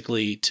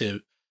basically to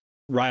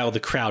rile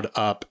the crowd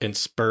up and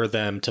spur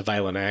them to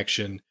violent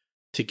action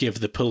to give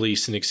the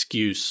police an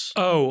excuse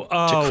to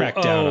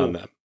crack down on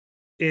them.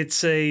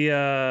 It's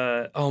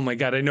oh my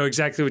God, I know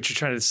exactly what you're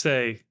trying to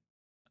say.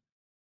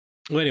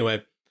 Well,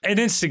 anyway. An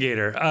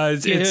instigator.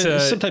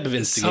 It's some type of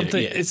instigator.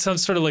 It's some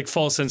sort of like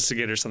false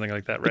instigator or something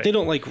like that, right? But they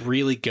don't like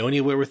really go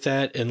anywhere with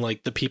that. And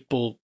like the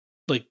people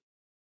they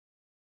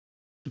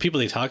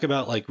talk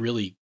about like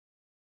really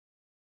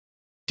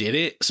did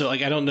it. So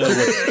like, I don't know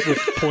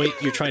what point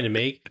you're trying to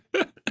make.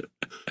 But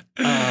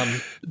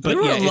there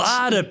were a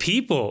lot of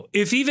people.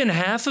 If even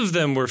half of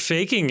them were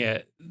faking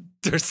it,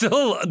 there's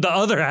still the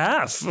other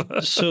half.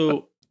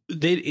 So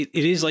it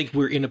is like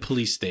we're in a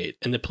police state,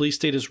 and the police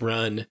state is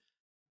run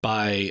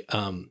by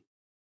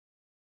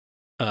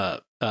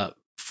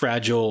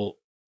fragile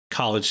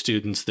college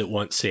students that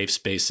want safe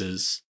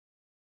spaces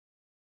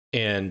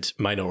and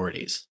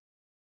minorities.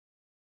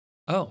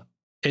 Oh,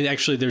 and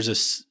actually, there's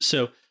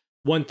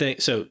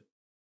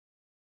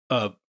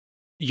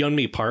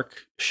Yeonmi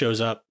Park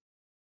shows up,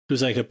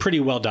 who's like a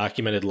pretty well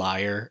documented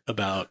liar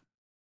about.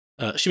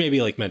 She may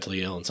be like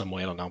mentally ill in some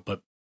way, I don't know,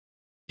 but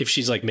if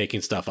she's like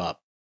making stuff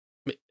up,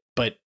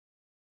 but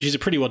she's a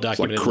pretty well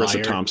documented like Carissa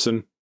liar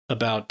Thompson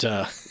about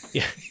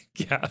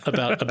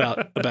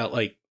about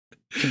like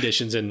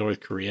conditions in North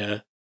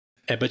Korea.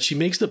 But she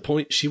makes the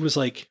point. She was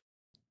like,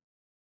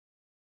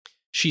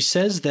 she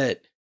says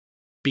that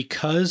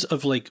because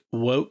of like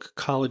woke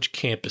college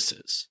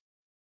campuses,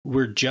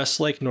 we're just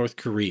like North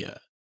Korea,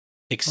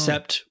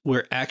 except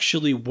we're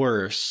actually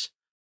worse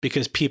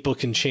because people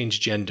can change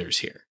genders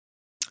here.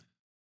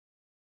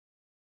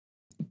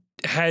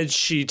 Had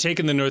she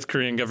taken the North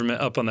Korean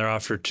government up on their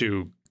offer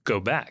to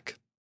go back?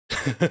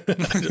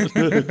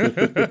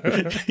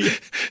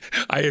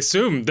 I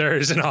assume there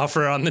is an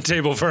offer on the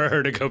table for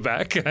her to go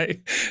back.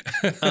 But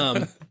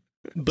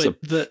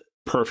the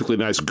perfectly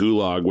nice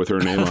gulag with her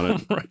name on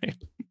it. Right.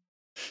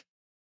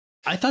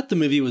 I thought the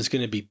movie was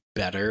going to be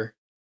better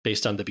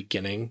based on the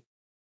beginning,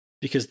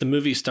 because the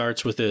movie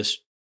starts with this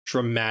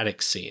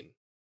dramatic scene.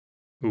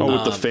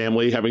 With the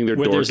family having their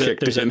door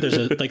kicked in.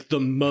 There's like the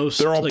most...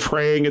 They're all like,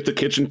 praying at the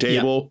kitchen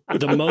table. Yeah,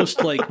 the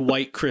most like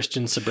white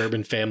Christian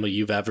suburban family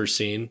you've ever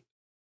seen.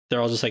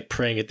 they're all just like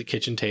praying at the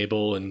kitchen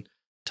table and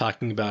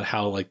talking about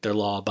how like they're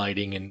law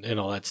abiding and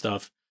all that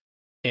stuff.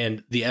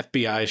 And the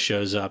FBI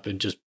shows up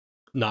and just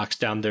knocks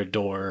down their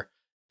door.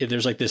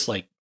 There's like this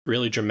like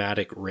really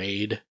dramatic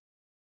raid,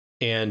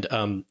 and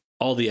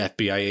all the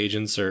FBI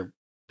agents are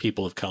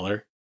people of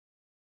color.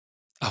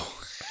 Oh,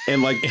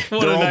 and like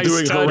they're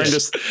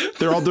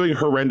all doing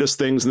horrendous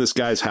things in this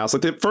guy's house.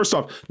 Like, first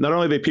off, not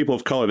only are they people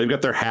of color, they've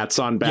got their hats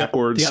on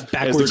backwards,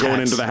 as they're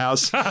going into the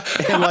house,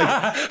 and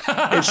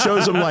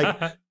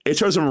like it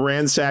shows him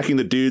ransacking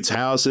the dude's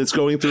house. It's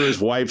going through his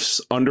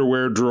wife's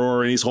underwear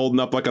drawer, and he's holding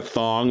up like a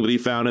thong that he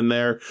found in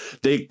there.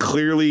 They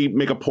clearly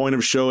make a point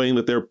of showing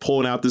that they're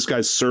pulling out this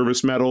guy's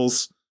service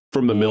medals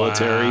from the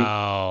military.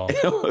 Wow.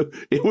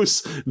 It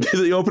was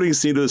the opening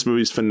scene of this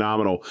movie is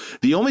phenomenal.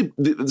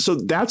 So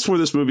that's where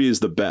this movie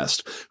is the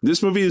best.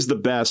 This movie is the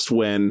best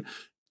when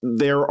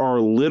there are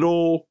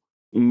little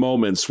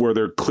moments where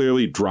they're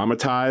clearly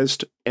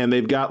dramatized and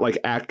they've got like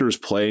actors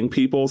playing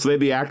people. So they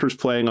have the actors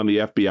playing on the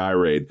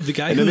FBI raid. The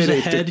guy who's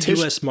the head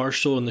U.S.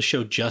 Marshal in the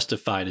show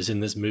Justified is in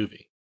this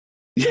movie.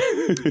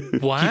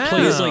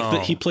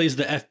 Wow. He plays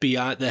the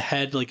FBI, the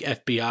head like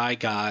FBI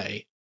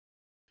guy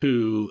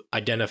who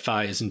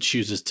identifies and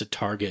chooses to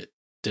target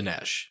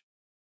Dinesh.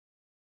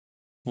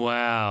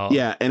 Wow.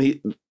 Yeah, and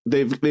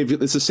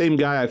it's the same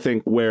guy, I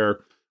think,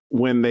 where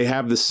when they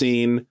have the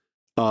scene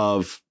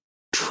of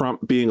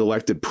Trump being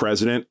elected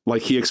president,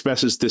 like he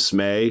expresses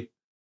dismay,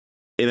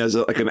 and as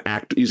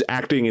he's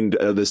acting in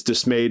this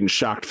dismayed and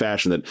shocked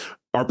fashion that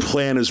our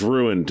plan is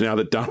ruined now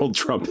that Donald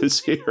Trump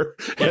is here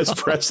as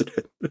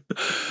president.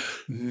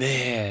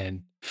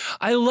 Man,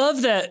 I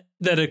love that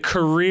a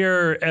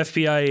career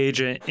FBI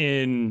agent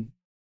in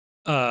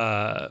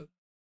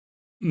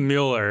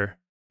Mueller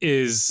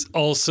is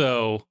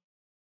also,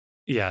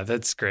 yeah,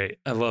 that's great.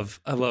 I love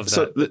that.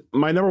 So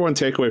my number one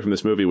takeaway from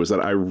this movie was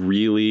that I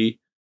really,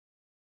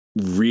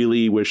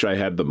 really wish I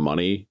had the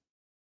money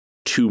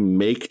to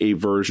make a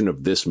version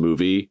of this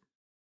movie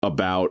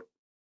about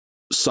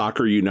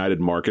Soccer United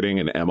marketing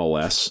and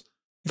MLS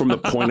from the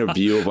point of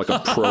view of like a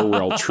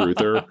pro-rel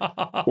truther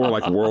or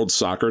like World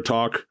Soccer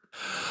Talk,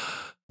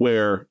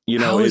 where, you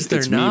know, it's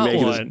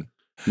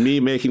me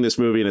making this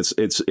movie, and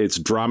it's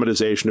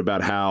dramatization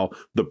about how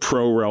the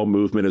pro-rel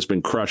movement has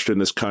been crushed in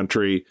this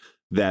country,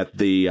 that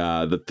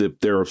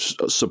they're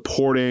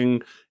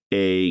supporting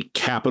a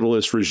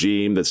capitalist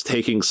regime that's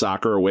taking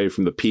soccer away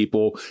from the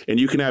people. And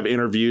you can have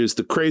interviews.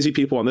 The crazy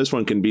people on this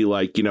one can be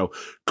like, you know,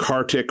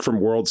 Kartik from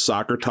World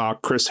Soccer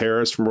Talk, Chris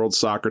Harris from World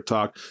Soccer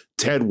Talk,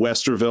 Ted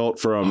Westervelt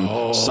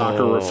from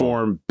Soccer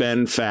Reform,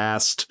 Ben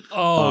Fast.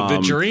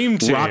 The dream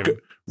team.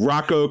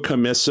 Rocco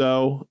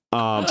Camiso,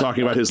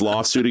 talking about his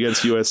lawsuit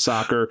against U.S.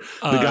 Soccer.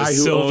 The guy who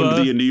Silva.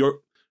 owned the New York...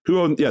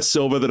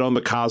 Silva that owned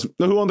the Cosmos.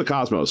 No, who owned the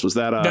Cosmos? Was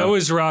that that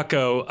was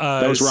Rocco?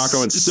 That was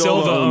Rocco, and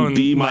Silva owned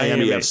the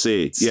Miami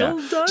FC. Still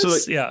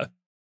does? So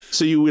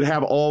So you would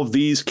have all of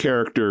these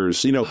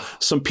characters, you know,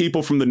 some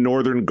people from the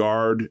Northern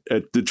Guard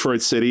at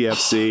Detroit City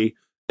FC,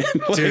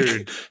 and like,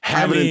 dude,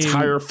 have an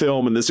entire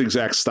film in this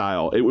exact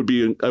style. It would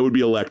be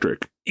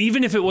electric.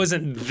 Even if it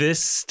wasn't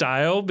this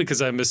style,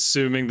 because I'm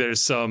assuming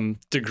there's some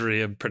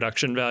degree of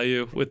production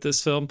value with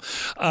this film,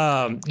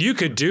 you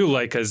could do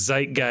like a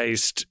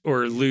zeitgeist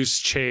or loose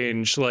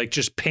change, like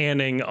just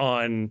panning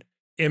on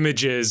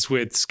images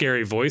with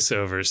scary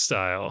voiceover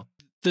style.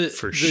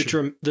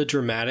 The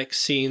dramatic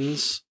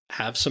scenes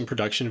have some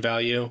production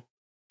value.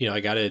 You know, I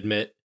got to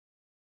admit,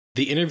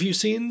 the interview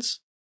scenes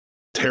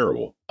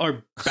terrible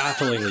are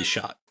bafflingly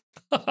shot.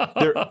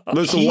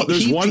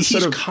 He's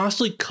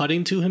constantly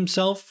cutting to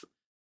himself,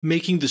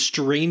 making the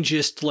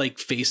strangest like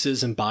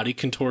faces and body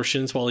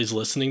contortions while he's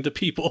listening to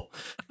people.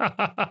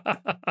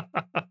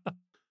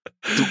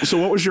 So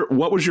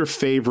what was your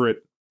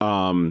favorite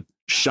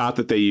shot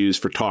that they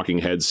used for talking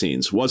head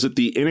scenes? Was it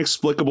the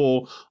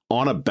inexplicable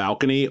on a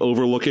balcony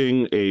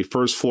overlooking a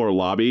first floor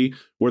lobby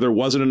where there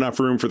wasn't enough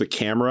room for the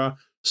camera?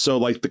 So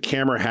like the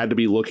camera had to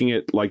be looking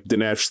at like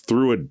Dinesh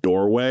through a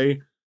doorway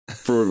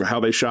for how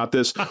they shot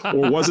this?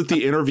 Or was it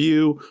the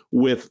interview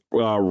with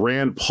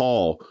Rand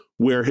Paul,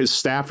 where his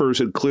staffers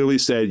had clearly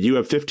said, you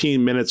have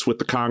 15 minutes with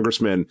the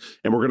congressman,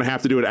 and we're going to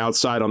have to do it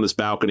outside on this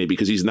balcony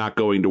because he's not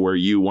going to where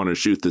you want to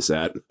shoot this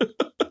at?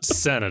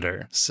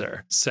 Senator,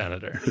 sir,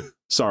 Senator.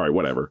 Sorry,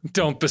 whatever.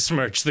 Don't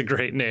besmirch the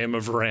great name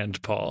of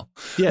Rand Paul.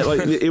 Yeah,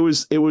 like it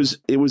was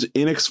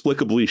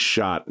inexplicably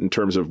shot in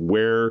terms of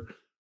where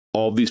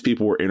all of these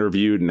people were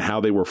interviewed and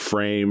how they were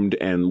framed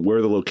and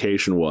where the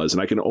location was.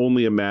 And I can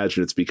only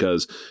imagine it's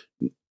because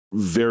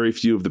very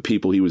few of the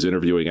people he was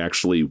interviewing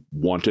actually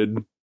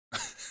wanted.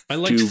 I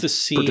liked the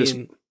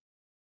scene.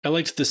 I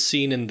liked the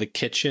scene in the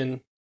kitchen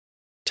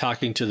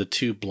talking to the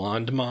two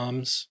blonde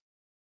moms.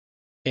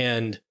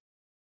 And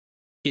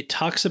it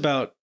talks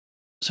about,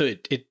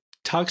 it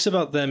talks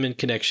about them in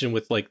connection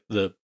with like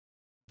the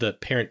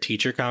parent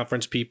teacher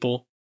conference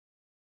people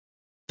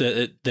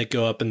that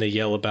go up and they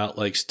yell about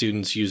like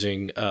students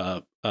using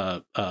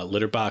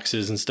litter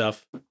boxes and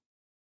stuff.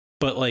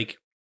 But like,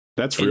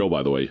 that's real,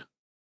 by the way.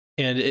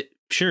 And it,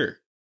 sure.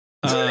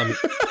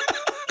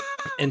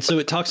 And so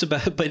it talks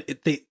about, but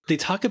they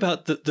talk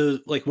about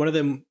the like one of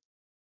them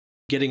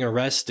getting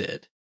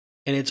arrested,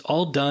 and it's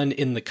all done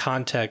in the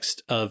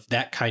context of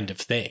that kind of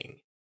thing.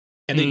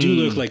 And they do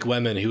look like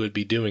women who would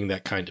be doing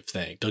that kind of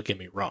thing. Don't get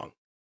me wrong.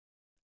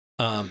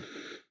 But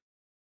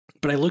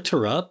I looked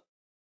her up,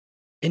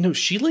 and no,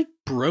 she like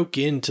broke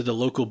into the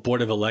local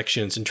board of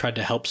elections and tried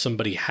to help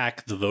somebody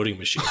hack the voting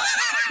machines.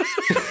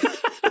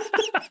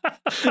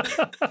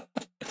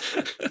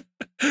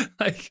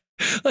 like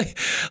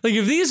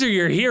if these are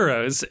your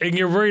heroes and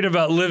you're worried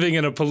about living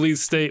in a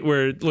police state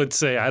where, let's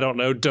say, I don't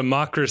know,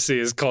 democracy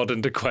is called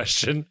into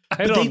question.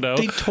 I don't know.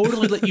 They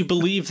totally let you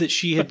believe that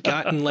she had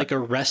gotten like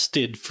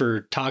arrested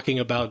for talking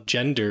about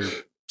gender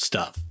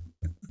stuff.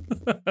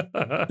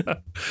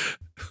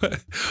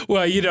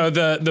 Well, you know,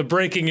 the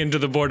breaking into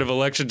the board of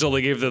elections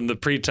only gave them the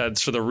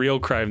pretense for the real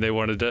crime they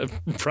wanted to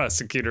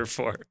prosecute her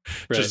for.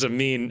 Right. Just a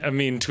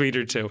mean tweet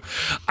or two.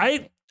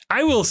 I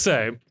will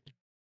say,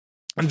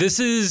 this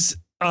is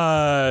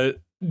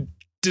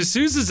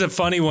D'Souza's a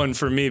funny one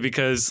for me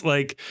because,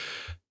 like,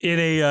 in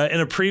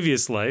a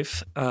previous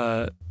life,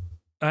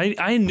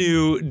 I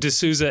knew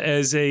D'Souza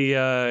as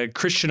a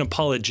Christian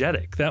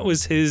apologetic. That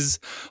was his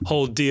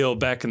whole deal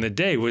back in the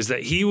day, was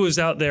that he was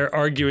out there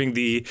arguing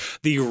the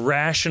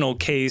rational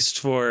case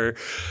for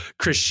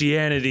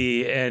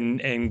Christianity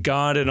and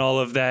God and all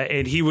of that.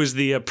 And he was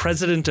the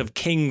president of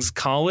King's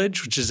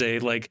College, which is a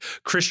like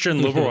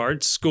Christian liberal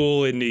arts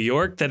school in New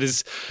York. That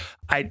is,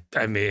 I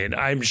mean,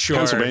 I'm sure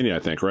Pennsylvania, I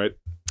think, right?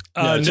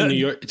 No, it's in New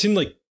York. It's in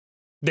like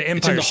the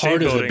Empire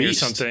State Building or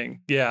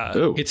something. Yeah,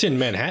 Ooh. It's in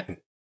Manhattan.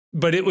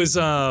 But it was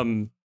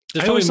there's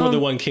probably more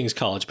than one King's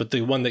College, but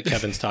the one that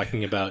Kevin's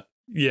talking about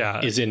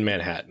is in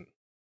Manhattan.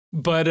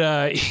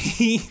 But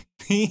he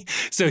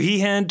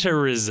had to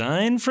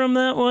resign from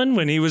that one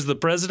when he was the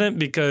president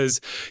because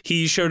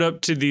he showed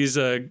up to these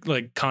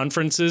like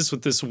conferences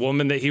with this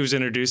woman that he was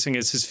introducing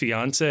as his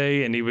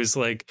fiance, and he was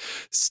like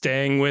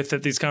staying with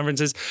at these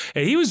conferences,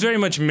 and he was very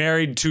much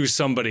married to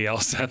somebody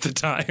else at the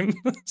time.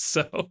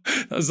 So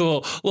that was a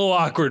little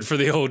awkward for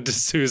the old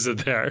D'Souza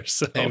there.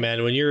 So hey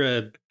man, when you're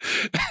a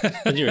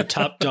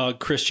top dog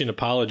Christian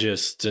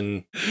apologist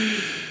and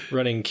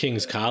running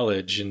King's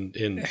College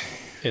in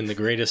the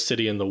greatest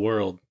city in the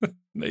world,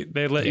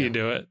 they let you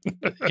do it.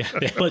 Yeah,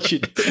 they let you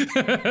do it.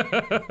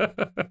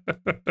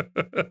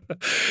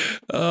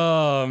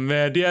 Oh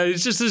man, yeah,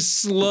 it's just a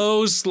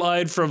slow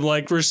slide from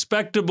like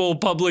respectable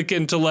public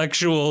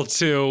intellectual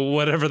to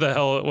whatever the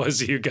hell it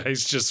was you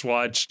guys just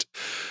watched.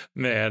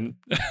 Man,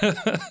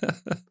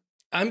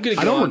 I'm gonna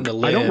go on the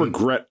limb. I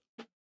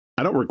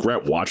don't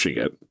regret watching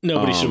it.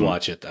 Nobody should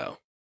watch it though.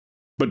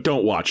 But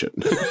don't watch it.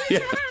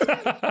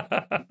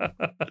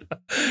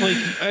 Like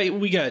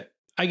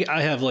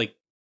I have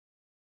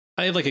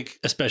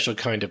a special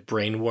kind of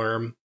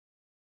brainworm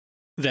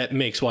that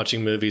makes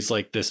watching movies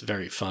like this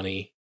very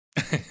funny.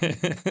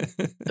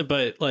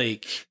 But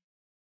like,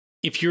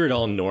 if you're at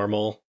all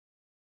normal,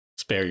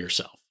 spare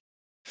yourself.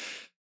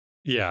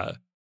 Yeah.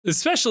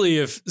 Especially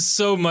if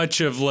so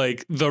much of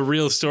like the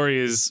real story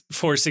is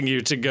forcing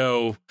you to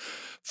go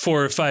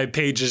 4 or 5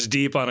 pages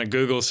deep on a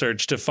Google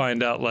search to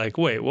find out like,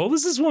 wait, what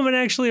was this woman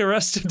actually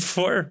arrested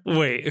for?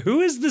 Wait,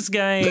 who is this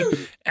guy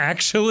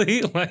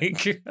actually?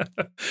 Like,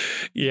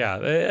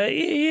 yeah,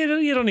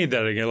 you don't need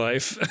that in your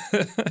life.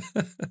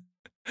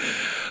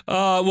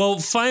 Well,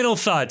 final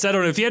thoughts. I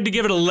don't know if you had to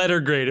give it a letter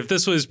grade, if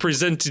this was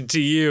presented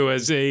to you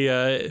as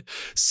a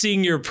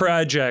senior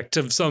project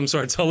of some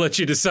sorts, I'll let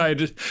you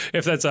decide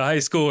if that's a high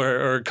school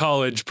or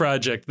college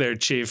project there,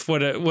 Chief.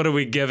 What are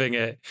we giving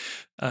it?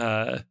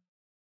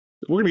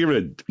 We're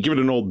gonna give it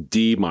an old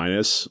D-. Okay.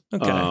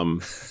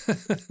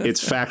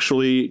 It's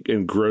factually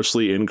and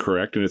grossly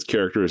incorrect in its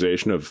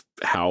characterization of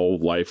how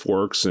life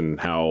works and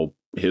how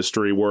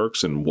history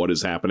works and what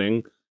is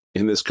happening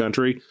in this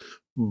country.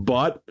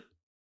 But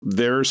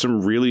there are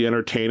some really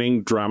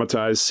entertaining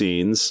dramatized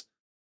scenes,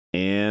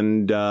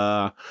 and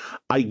I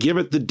give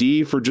it the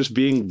D for just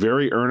being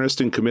very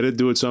earnest and committed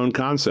to its own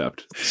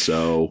concept.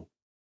 So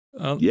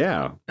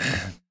yeah,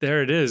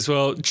 there it is.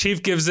 Well,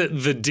 Chief gives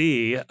it the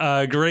D.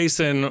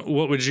 Grayson,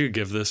 what would you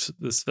give this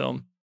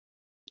film?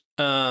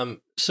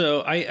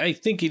 So I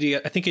think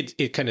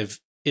it kind of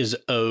is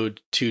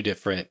owed 2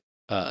 different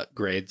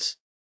grades.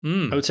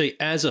 I would say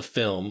as a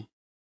film,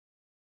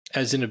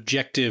 as an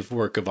objective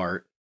work of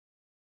art,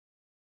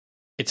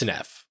 it's an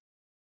F.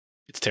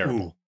 It's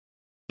terrible.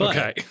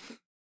 But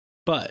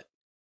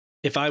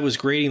if I was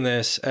grading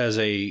this as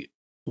a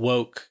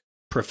woke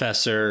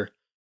professor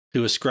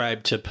who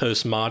ascribed to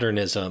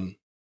postmodernism,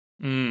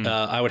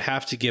 I would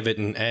have to give it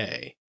an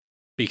A,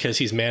 because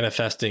he's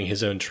manifesting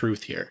his own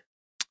truth here.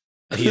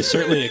 He is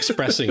certainly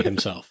expressing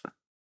himself.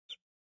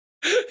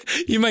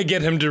 You might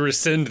get him to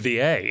rescind the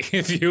A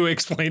if you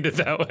explained it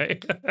that way.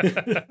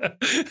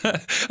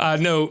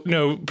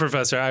 No,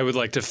 Professor, I would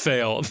like to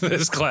fail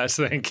this class.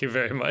 Thank you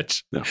very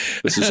much. No,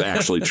 this is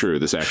actually true.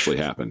 This actually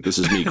happened. This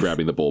is me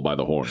grabbing the bull by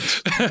the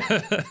horns.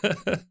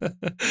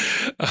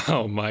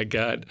 Oh, my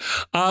God.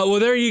 Well,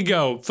 there you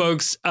go,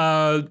 folks.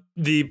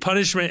 the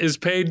punishment is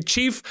paid.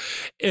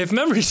 Chief, if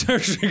memory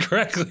serves me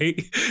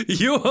correctly,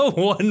 you owe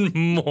one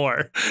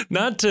more.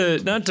 Not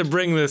to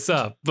bring this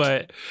up,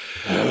 but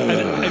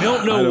I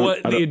don't know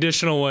what the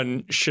additional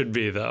one should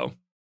be, though.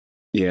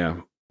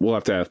 Yeah, we'll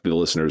have to have the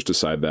listeners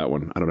decide that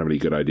one. I don't have any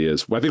good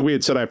ideas. Well, I think we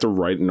had said I have to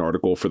write an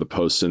article for the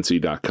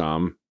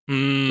postcincy.com.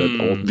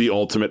 The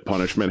ultimate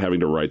punishment, having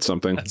to write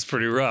something. That's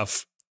pretty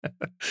rough.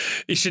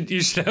 You should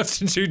have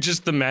to do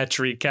just the match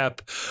recap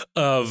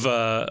of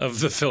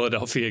the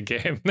Philadelphia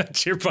game.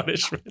 That's your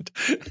punishment.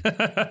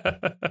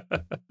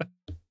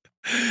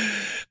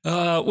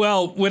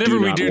 Well, whenever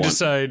we do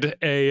decide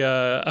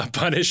a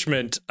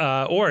punishment,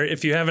 or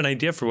if you have an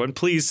idea for one,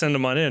 please send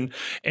them on in,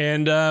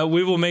 and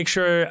we will make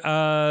sure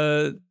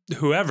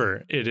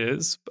whoever it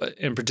is,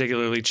 and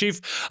particularly Chief,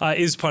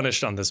 is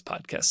punished on this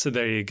podcast. So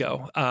there you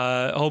go.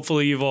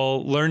 Hopefully you've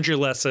all learned your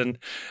lesson,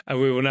 and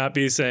we will not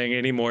be saying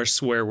any more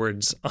swear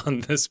words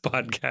on this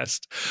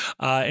podcast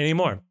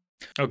anymore.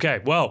 Okay,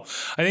 well,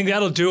 I think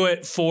that'll do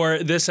it for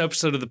this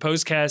episode of the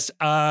Postcast.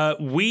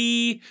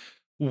 We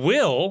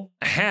will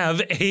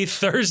have a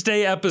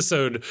Thursday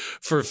episode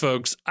for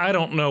folks. I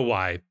don't know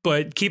why,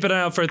 but keep an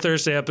eye out for a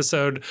Thursday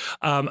episode.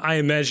 I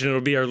imagine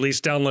it'll be our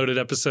least downloaded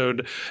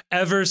episode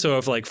ever. So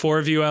if like 4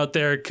 of you out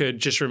there could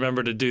just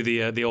remember to do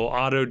the old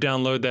auto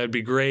download, that'd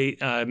be great.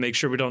 Make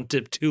sure we don't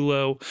dip too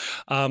low.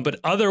 But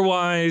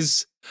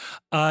otherwise,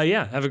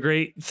 have a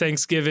great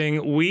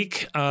Thanksgiving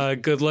week.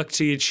 Good luck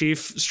to you, Chief,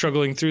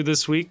 struggling through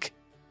this week.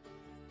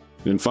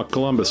 And fuck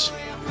Columbus.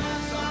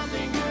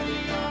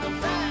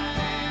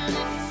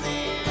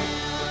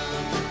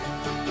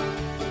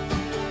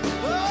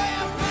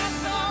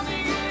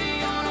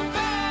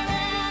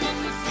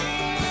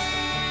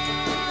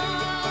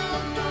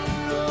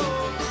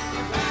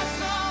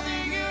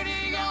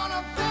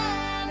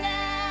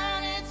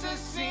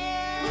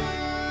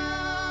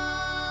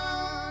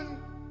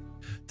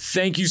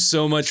 Thank you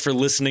so much for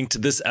listening to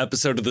this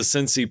episode of the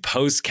Cincy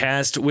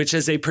Postcast, which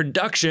is a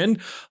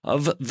production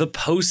of The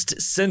Post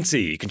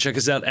Cincy. You can check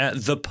us out at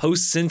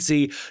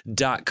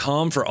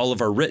thepostcincy.com for all of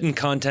our written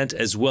content,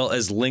 as well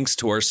as links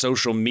to our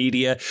social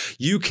media.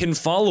 You can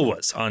follow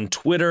us on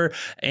Twitter,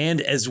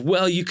 and as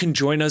well, you can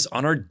join us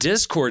on our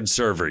Discord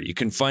server. You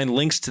can find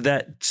links to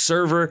that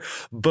server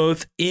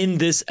both in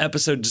this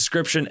episode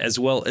description as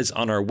well as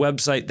on our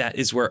website. That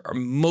is where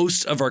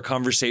most of our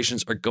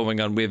conversations are going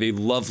on. We have a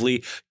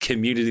lovely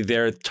community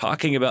there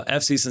talking about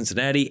FC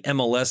Cincinnati,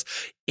 MLS,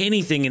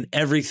 anything and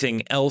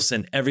everything else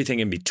and everything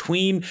in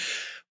between.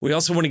 We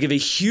also want to give a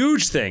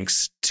huge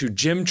thanks to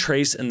Jim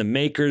Trace and the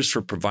Makers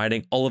for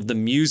providing all of the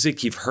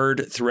music you've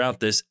heard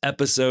throughout this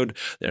episode.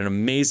 They're an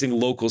amazing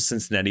local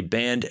Cincinnati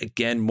band.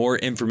 Again, more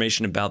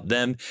information about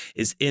them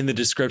is in the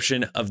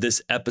description of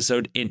this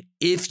episode. And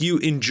if you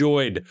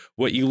enjoyed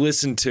what you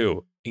listened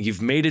to, and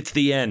you've made it to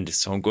the end,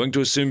 so I'm going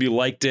to assume you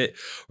liked it,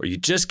 or you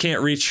just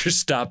can't reach your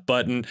stop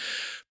button,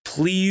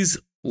 please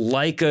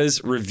like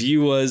us,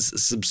 review us,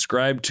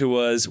 subscribe to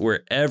us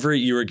wherever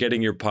you are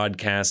getting your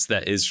podcasts.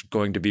 That is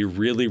going to be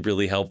really,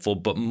 really helpful.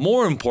 But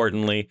more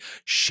importantly,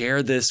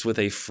 share this with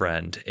a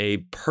friend. A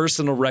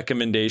personal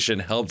recommendation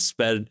helps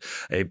spread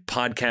a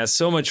podcast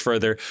so much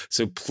further.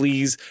 So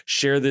please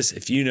share this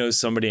if you know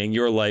somebody in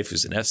your life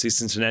who's an FC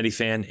Cincinnati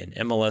fan, an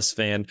MLS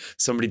fan,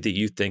 somebody that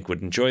you think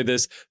would enjoy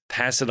this.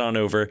 Pass it on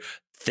over.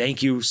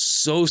 Thank you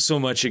so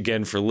much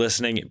again for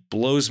listening. It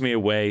blows me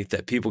away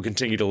that people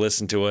continue to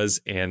listen to us,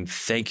 and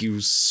thank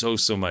you so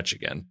much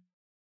again.